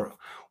economy, or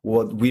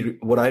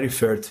what I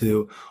refer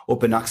to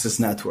open access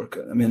network?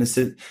 I mean,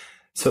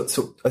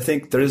 so I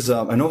think there is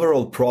an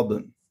overall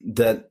problem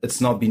that it's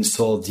not been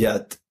solved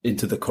yet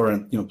into the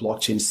current,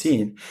 blockchain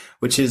scene,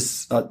 which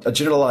is a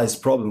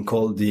generalized problem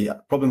called the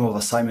problem of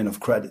assignment of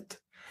credit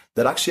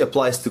that actually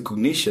applies to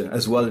cognition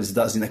as well as it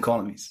does in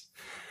economies.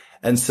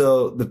 And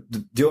so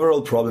the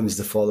overall problem is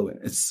the following.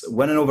 It's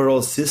when an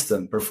overall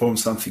system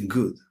performs something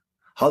good,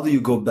 how do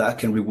you go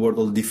back and reward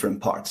all the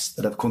different parts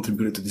that have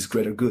contributed to this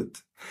greater good?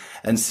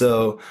 And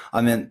so,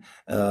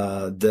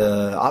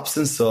 the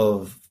absence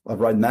of a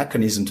right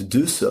mechanism to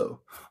do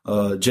so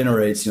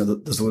generates,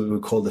 those what we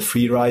call the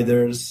free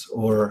riders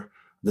or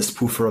the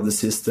spoofer of the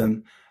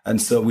system.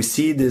 And so we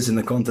see this in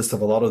the context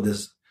of a lot of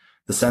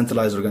the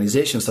centralized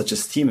organizations such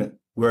as Steam,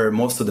 where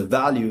most of the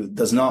value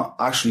does not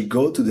actually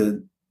go to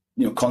the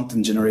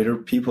content generator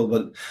people,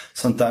 but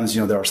sometimes,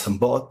 there are some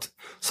bot,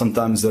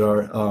 sometimes there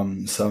are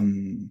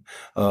some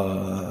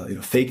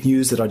fake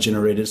news that are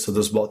generated. So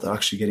those bots are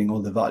actually getting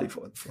all the value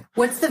for it.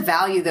 What's the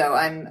value though?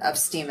 of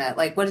Steemit?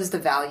 Like, what is the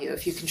value?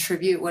 If you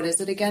contribute, what is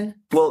it again?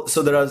 Well,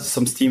 so there are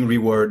some Steam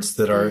rewards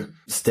that are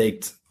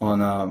staked on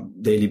a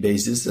daily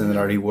basis and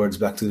there are rewards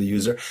back to the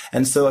user.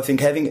 And so I think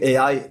having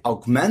AI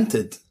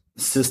augmented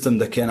system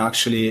that can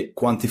actually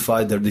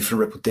quantify their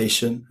different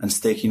reputation and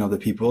staking of the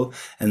people,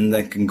 and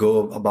then can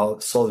go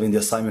about solving the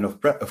assignment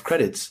of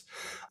credits.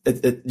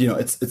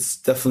 It's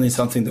definitely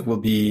something that will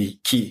be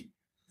key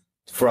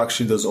for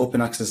actually those open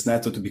access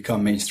networks to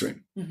become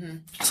mainstream.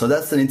 So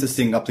that's an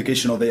interesting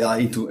application of AI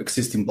into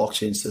existing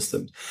blockchain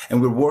systems.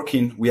 And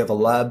we have a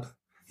lab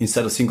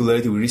inside of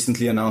Singularity. We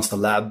recently announced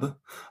an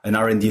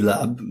R&D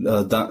lab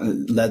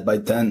led by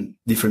 10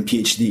 different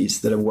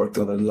PhDs that have worked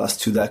over the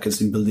last 2 decades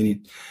in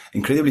building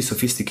incredibly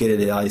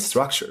sophisticated AI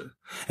structure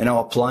and now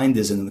applying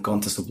this in the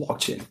context of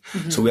blockchain.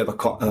 So we have a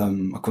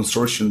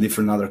consortium of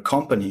different other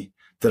company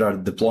that are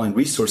deploying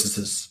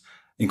resources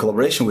in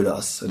collaboration with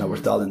us and our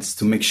talents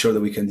to make sure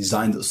that we can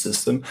design those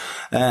systems.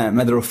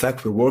 Matter of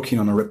fact, we're working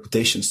on a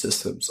reputation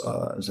systems.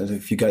 So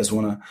if you guys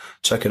want to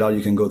check it out,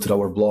 you can go to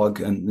our blog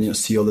and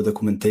see all the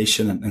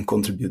documentation and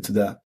contribute to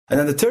that. And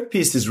then the third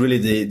piece is really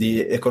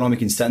the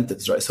economic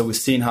incentives, right? So we've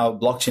seen how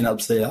blockchain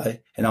helps AI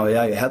and how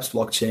AI helps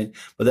blockchain.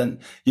 But then,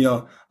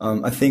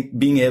 I think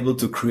being able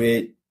to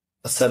create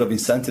a set of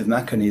incentive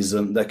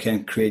mechanism that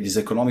can create this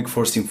economic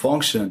forcing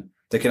function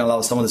that can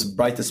allow some of the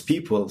brightest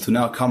people to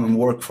now come and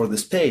work for the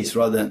space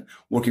rather than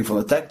working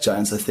for the tech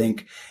giants. I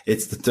think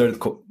it's the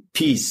third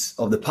piece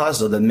of the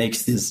puzzle that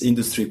makes this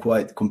industry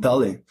quite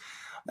compelling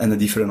and the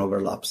different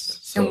overlaps.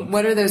 So, and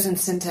what are those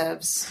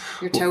incentives?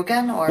 Your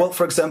token? Well,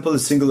 for example, the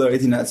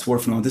Singularity Net's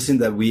worth noticing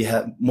that we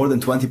have more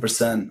than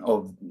 20%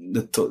 of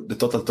the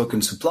total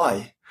token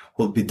supply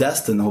will be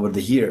destined over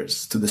the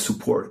years to the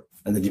support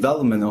and the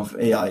development of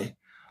AI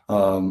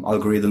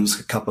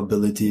algorithms,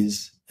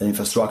 capabilities, and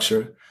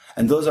infrastructure.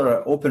 And those are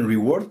an open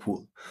reward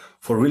pool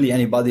for really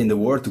anybody in the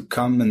world to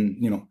come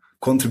and,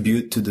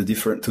 contribute to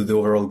the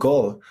overall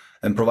goal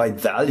and provide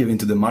value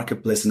into the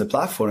marketplace and the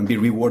platform and be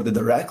rewarded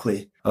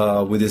directly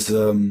with this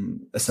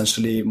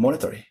essentially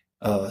monetary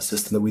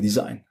system that we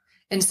design.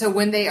 And so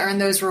when they earn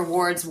those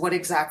rewards, what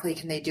exactly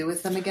can they do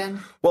with them again?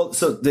 Well,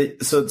 so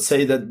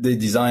say that they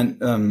design,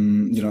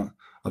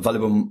 a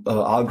valuable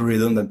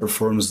algorithm that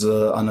performs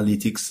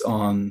analytics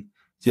on,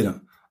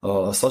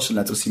 a social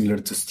network similar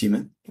to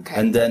Steemit. Okay.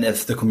 And then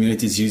if the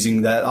community is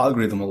using that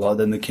algorithm a lot,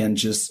 then they can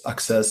just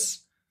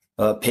access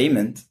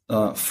payment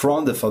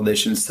from the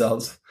foundation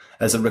itself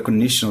as a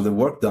recognition of the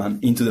work done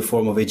into the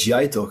form of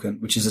AGI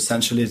token, which is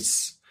essentially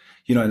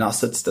an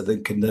assets that they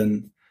can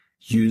then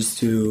use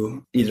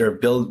to either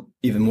build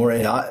even more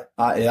AI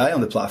on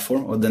the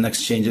platform or then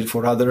exchange it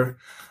for other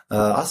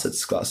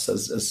assets class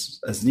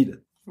as needed.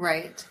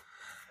 Right.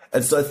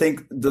 And so I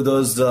think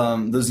those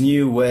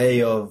new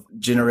way of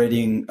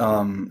generating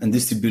and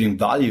distributing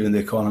value in the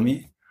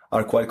economy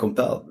are quite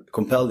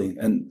compelling.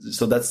 And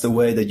so that's the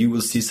way that you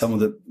will see some of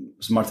the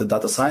smarter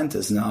data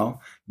scientists now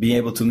being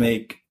able to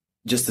make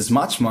just as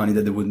much money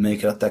that they would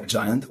make at a tech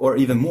giant or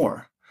even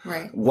more.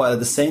 Right. While at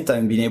the same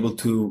time being able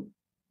to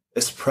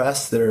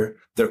express their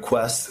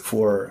quest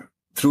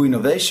through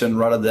innovation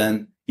rather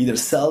than either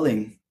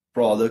selling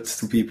products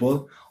to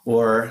people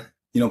or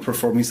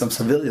performing some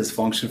surveillance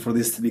function for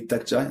these big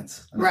tech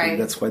giants. I think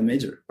that's quite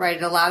major. Right.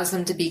 It allows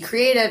them to be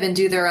creative and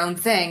do their own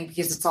thing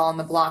because it's all on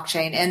the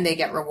blockchain and they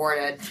get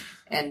rewarded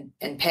and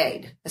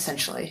paid,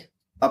 essentially.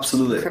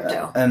 Absolutely.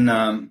 Crypto.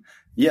 And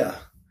Yeah.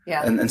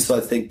 And so I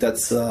think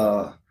that's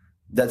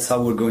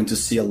how we're going to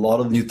see a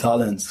lot of new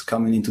talents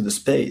coming into the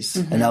space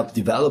and help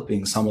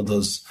developing some of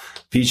those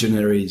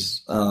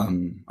visionaries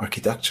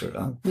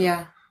architecture.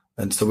 Yeah.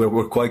 And so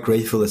we're quite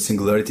grateful at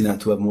Singularity Net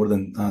to have more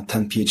than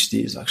 10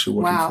 PhDs actually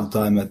working full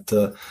time at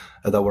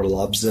our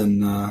labs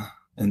and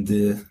in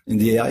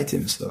the AI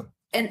team. So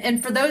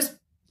and for those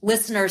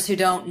listeners who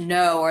don't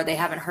know or they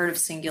haven't heard of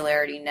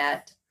Singularity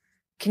Net,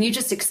 can you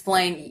just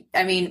explain?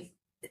 I mean,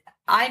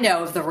 I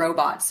know of the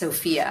robot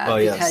Sophia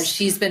because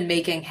she's been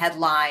making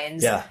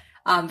headlines. Yeah.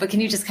 But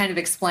can you just kind of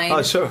explain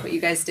what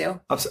you guys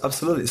do?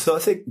 Absolutely. So I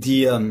think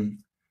the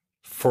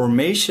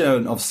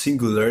formation of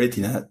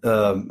Singularity Net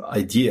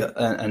idea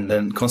and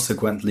then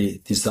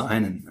consequently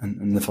design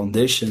and the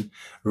foundation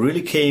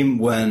really came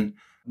when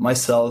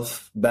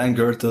myself, Ben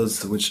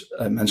Gertels, which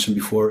I mentioned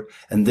before,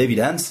 and David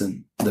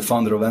Hansen, the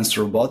founder of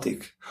Answer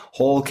Robotic,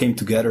 all came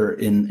together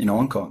in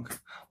Hong Kong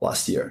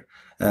last year.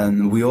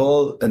 And we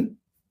all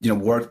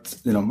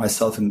worked,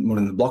 myself more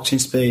in the blockchain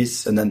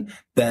space. And then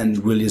Ben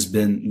really has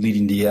been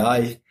leading the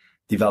AI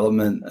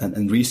development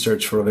and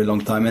research for a very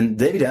long time. And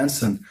David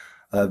Hansen,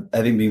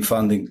 having been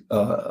founding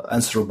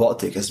Answer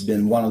Robotic, has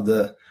been one of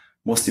the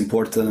most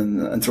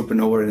important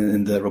entrepreneur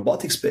in the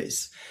robotic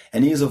space.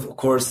 And he is, of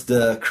course,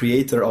 the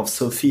creator of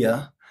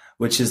Sophia,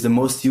 which is the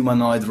most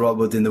humanoid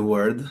robot in the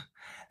world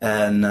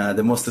and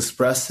the most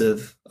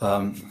expressive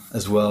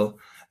as well,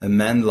 a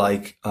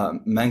man-like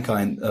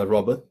mankind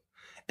robot.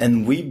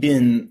 And we've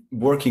been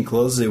working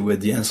closely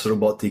with the Answer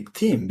Robotic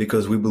team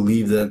because we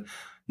believe that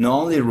not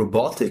only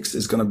robotics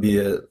is going to be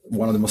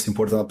one of the most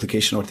important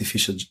applications of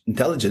artificial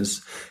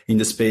intelligence in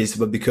the space,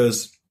 but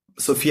because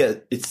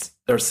Sophia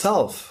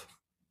herself,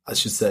 I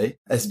should say,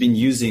 has been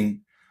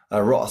using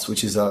ROS,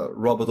 which is a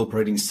robot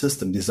operating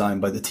system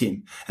designed by the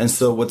team. And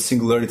so what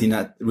Singularity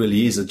Net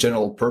really is, a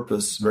general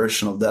purpose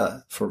version of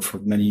that for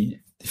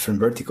many different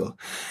vertical.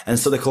 And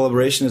so the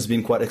collaboration has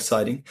been quite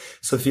exciting.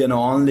 Sophia not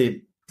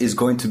only is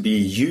going to be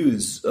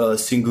use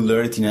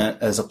SingularityNet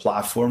as a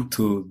platform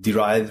to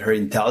derive her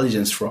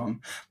intelligence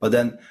from, but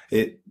then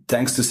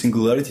thanks to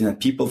SingularityNet,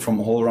 people from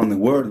all around the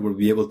world will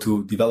be able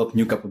to develop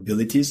new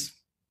capabilities,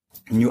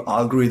 new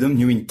algorithm,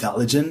 new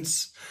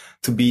intelligence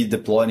to be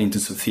deployed into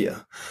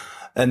Sophia.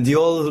 And the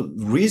whole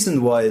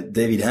reason why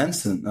David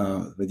Hansen,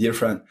 the dear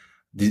friend,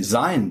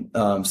 designed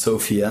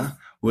Sophia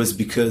was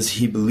because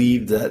he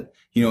believed that,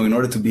 in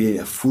order to be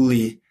a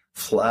fully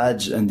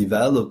fledged and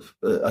develop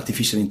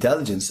artificial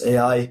intelligence,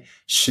 AI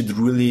should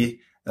really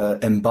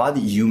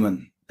embody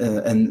human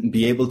and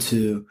be able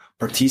to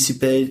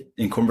participate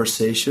in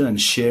conversation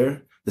and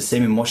share the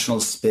same emotional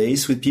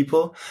space with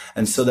people.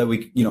 And so that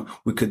we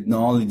could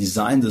not only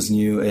design those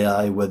new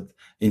AI with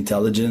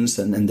intelligence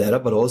and data,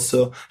 but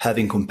also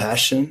having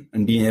compassion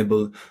and being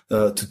able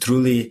to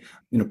truly,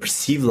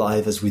 perceive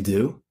life as we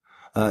do,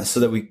 so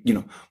that we,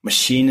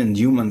 machine and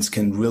humans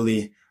can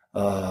really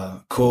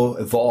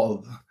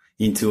co-evolve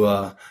into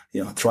a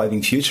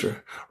thriving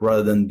future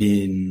rather than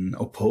being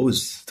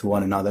opposed to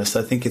one another. So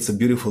I think it's a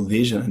beautiful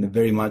vision, and it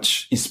very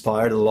much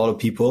inspired a lot of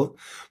people.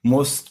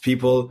 Most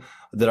people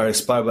that are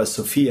inspired by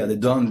Sophia, they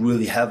don't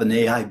really have an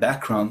AI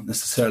background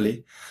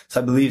necessarily. So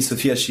I believe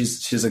Sophia,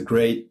 she's a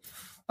great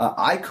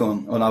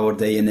icon on our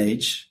day and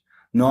age,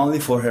 not only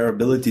for her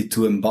ability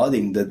to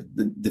embody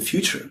the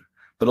future,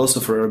 but also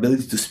for her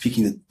ability to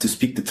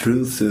speak the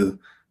truth to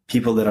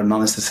people that are not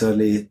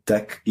necessarily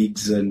tech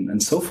geeks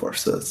and so forth.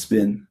 So it's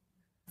been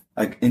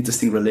an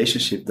interesting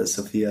relationship that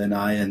Sophia and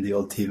I and the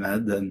whole team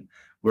had, and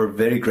we're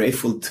very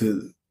grateful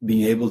to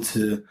being able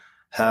to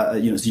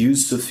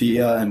use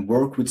Sophia and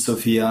work with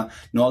Sophia,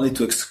 not only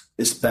to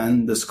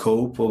expand the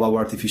scope of our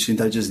artificial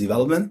intelligence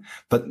development,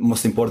 but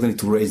most importantly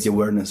to raise the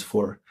awareness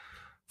for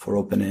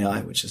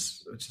OpenAI, which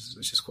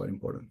is quite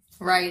important.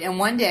 Right, and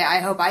one day I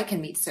hope I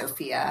can meet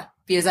Sophia,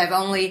 because I've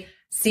only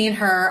seen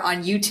her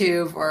on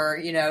YouTube or,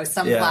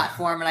 some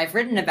platform, and I've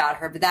written about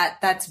her, but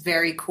that's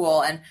very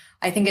cool. And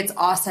I think it's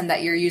awesome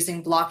that you're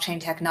using blockchain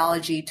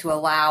technology to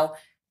allow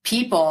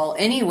people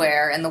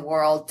anywhere in the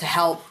world to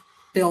help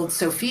build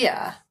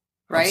Sophia,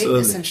 right?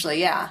 Absolutely. Essentially,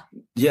 yeah.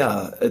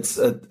 Yeah, it's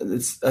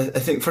I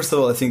think, first of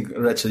all, I think,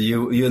 Rachel,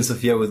 you and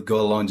Sophia would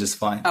go along just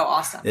fine. Oh,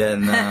 awesome.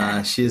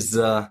 And she's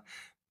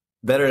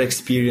better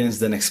experienced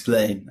than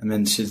explained. I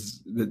mean,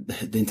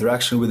 the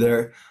interaction with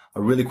her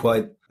are really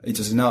quite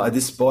interesting. Now, at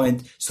this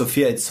point,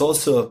 Sophia, it's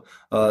also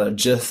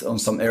just on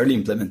some early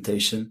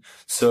implementation.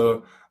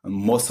 So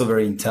most of her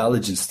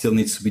intelligence still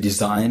needs to be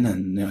designed,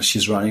 and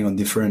she's running on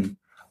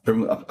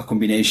a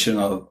combination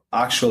of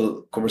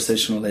actual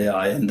conversational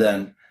AI and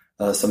then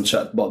some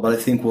chatbot. But I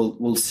think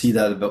we'll see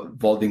that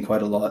evolving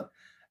quite a lot.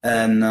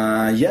 And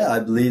I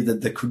believe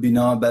that there could be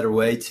no better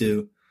way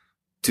to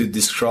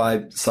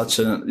describe such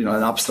an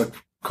abstract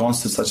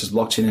concept such as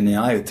blockchain and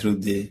AI through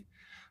the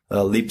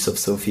lips of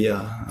Sophia,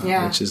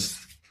 which is,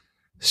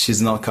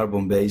 she's not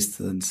carbon based,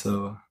 and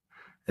so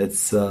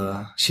it's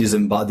she's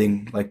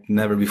embodying like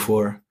never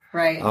before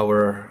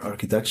our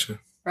architecture.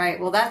 Right.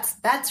 Well,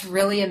 that's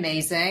really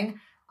amazing.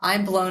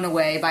 I'm blown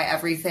away by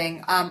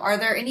everything. Are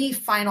there any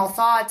final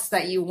thoughts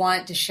that you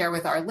want to share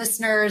with our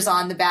listeners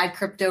on the Bad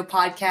Crypto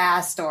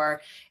podcast,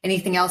 or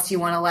anything else you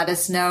want to let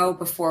us know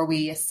before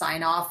we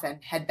sign off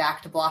and head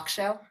back to Block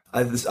Show?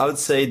 I would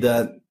say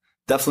that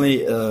definitely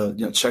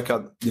check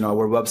out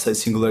our website,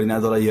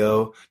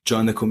 singularitynet.io,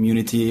 join the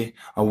community.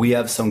 We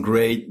have some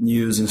great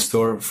news in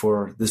store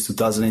for this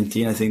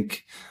 2019. I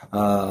think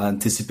I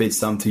anticipate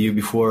some to you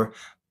before,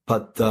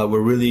 but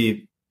we're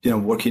really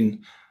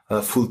working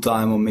full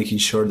time on making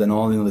sure that not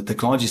only on the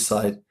technology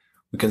side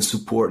we can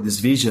support this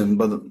vision,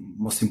 but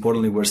most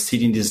importantly we're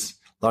seeding this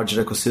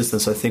larger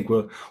ecosystem. So I think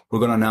we're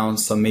going to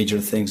announce some major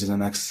things in the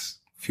next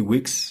few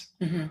weeks.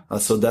 Mm-hmm.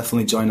 So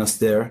definitely join us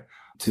there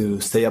to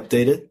stay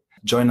updated.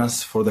 Join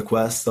us for the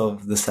quest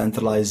of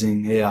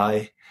decentralizing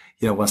AI,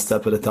 one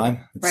step at a time.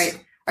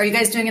 Right. Are you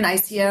guys doing an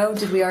ICO?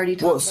 Did we already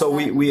talk about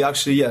that? We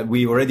actually,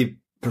 we already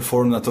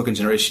performed a token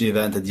generation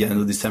event at the end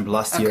of December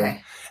last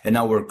year. And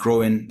now we're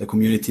growing the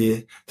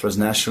community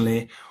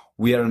transnationally.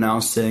 We are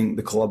announcing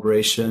the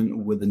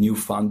collaboration with the new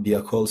fund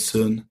vehicle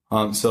soon.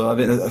 So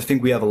I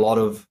think we have a lot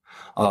of,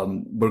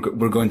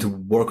 we're going to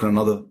work on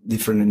another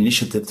different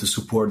initiative to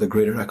support the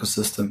greater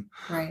ecosystem.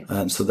 Right.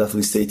 So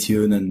definitely stay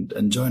tuned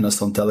and join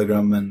us on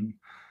Telegram and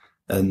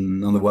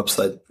on the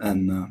website.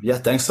 And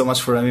thanks so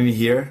much for having me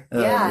here. It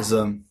was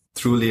a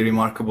truly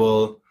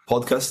remarkable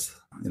podcast.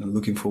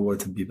 Looking forward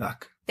to be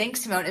back.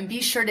 Thanks, Simone. And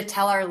be sure to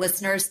tell our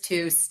listeners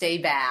to stay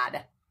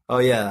bad. Oh,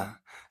 yeah.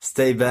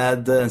 Stay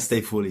bad and stay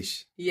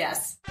foolish.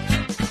 Yes.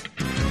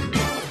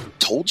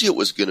 Told you it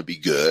was going to be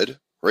good.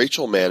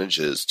 Rachel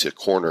manages to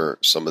corner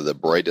some of the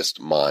brightest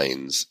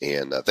minds.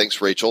 And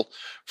thanks, Rachel,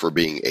 for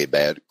being a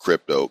Bad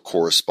Crypto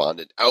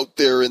correspondent out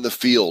there in the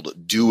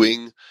field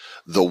doing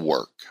the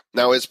work.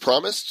 Now, as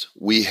promised,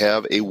 we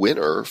have a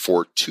winner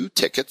for 2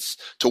 tickets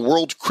to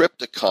World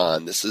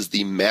CryptoCon. This is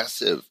the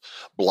massive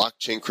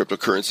blockchain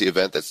cryptocurrency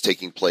event that's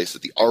taking place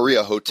at the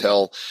Aria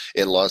Hotel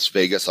in Las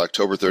Vegas,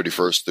 October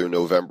 31st through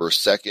November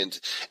 2nd.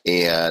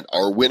 And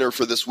our winner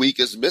for this week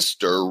is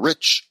Mr.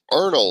 Rich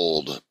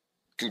Arnold.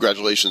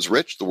 Congratulations,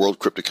 Rich. The World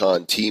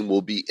CryptoCon team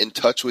will be in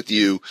touch with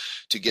you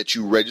to get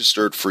you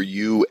registered for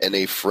you and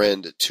a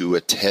friend to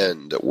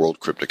attend World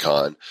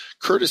CryptoCon,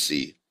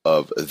 courtesy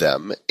of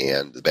them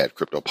and the Bad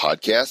Crypto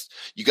Podcast.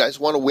 You guys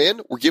want to win?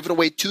 We're giving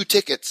away 2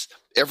 tickets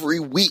every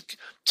week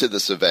to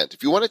this event.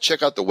 If you want to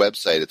check out the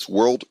website, it's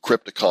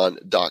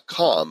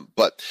worldcryptocon.com.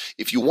 But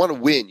if you want to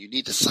win, you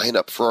need to sign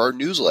up for our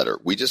newsletter.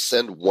 We just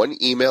send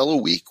 1 email a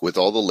week with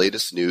all the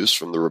latest news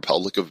from the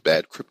Republic of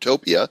Bad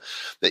Cryptopia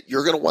that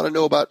you're going to want to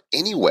know about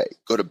anyway.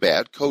 Go to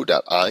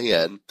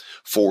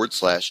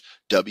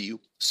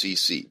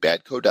badco.in/WCC.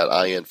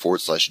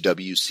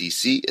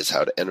 Badco.in/WCC is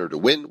how to enter to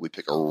win. We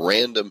pick a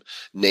random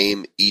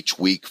name each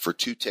week for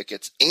 2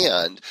 tickets.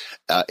 And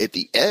at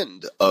the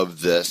end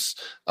of this,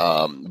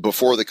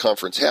 before the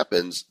conference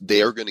happens,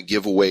 they are going to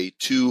give away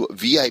 2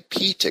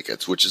 VIP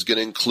tickets, which is going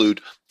to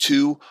include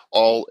 2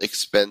 all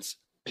expense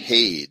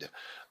paid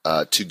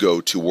to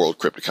go to World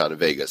CryptoCon in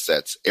Vegas.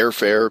 That's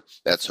airfare,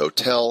 that's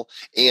hotel,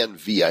 and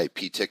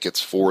VIP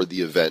tickets for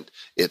the event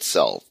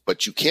itself.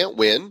 But you can't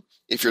win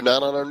if you're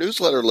not on our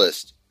newsletter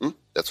list.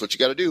 That's what you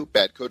got to do.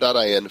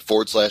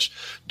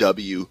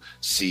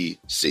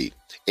 badco.in/WCC.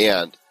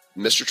 And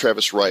Mr.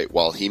 Travis Wright,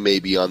 while he may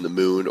be on the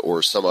moon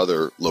or some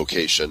other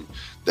location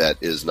that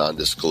is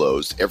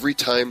non-disclosed, every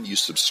time you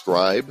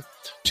subscribe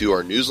to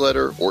our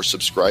newsletter or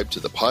subscribe to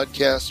the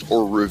podcast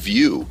or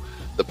review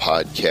the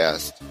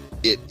podcast,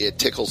 it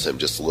tickles him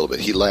just a little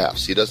bit. He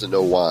laughs. He doesn't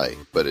know why,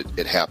 but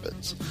it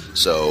happens.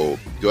 So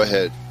go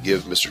ahead,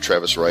 give Mr.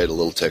 Travis Wright a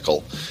little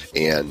tickle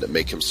and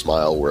make him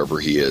smile wherever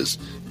he is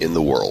in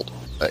the world.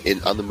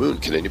 On the moon,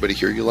 can anybody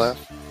hear you laugh?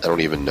 I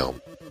don't even know.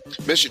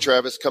 Miss you,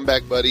 Travis. Come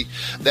back, buddy.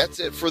 That's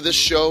it for this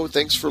show.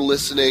 Thanks for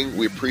listening.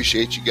 We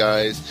appreciate you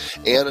guys.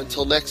 And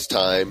until next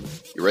time,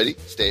 you ready?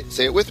 Say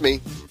it with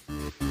me.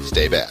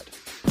 Stay bad.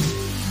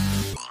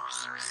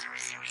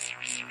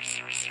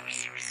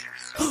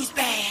 Who's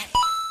bad?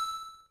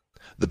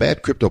 The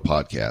Bad Crypto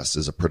Podcast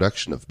is a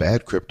production of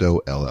Bad Crypto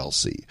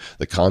LLC.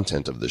 The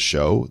content of the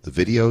show, the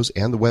videos,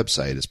 and the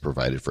website is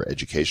provided for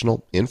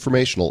educational,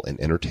 informational,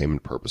 and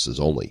entertainment purposes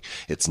only.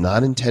 It's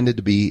not intended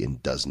to be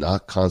and does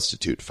not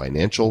constitute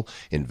financial,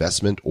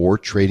 investment, or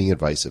trading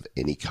advice of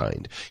any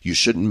kind. You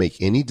shouldn't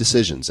make any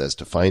decisions as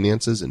to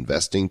finances,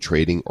 investing,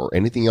 trading, or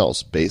anything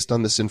else based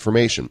on this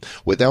information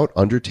without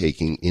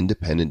undertaking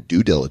independent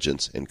due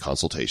diligence and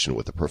consultation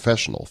with a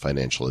professional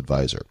financial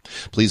advisor.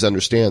 Please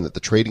understand that the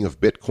trading of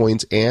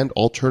Bitcoins and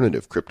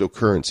alternative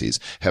cryptocurrencies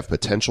have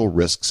potential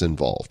risks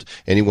involved.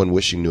 Anyone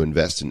wishing to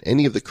invest in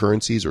any of the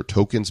currencies or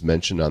tokens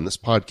mentioned on this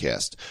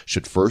podcast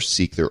should first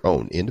seek their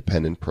own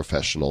independent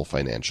professional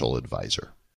financial advisor.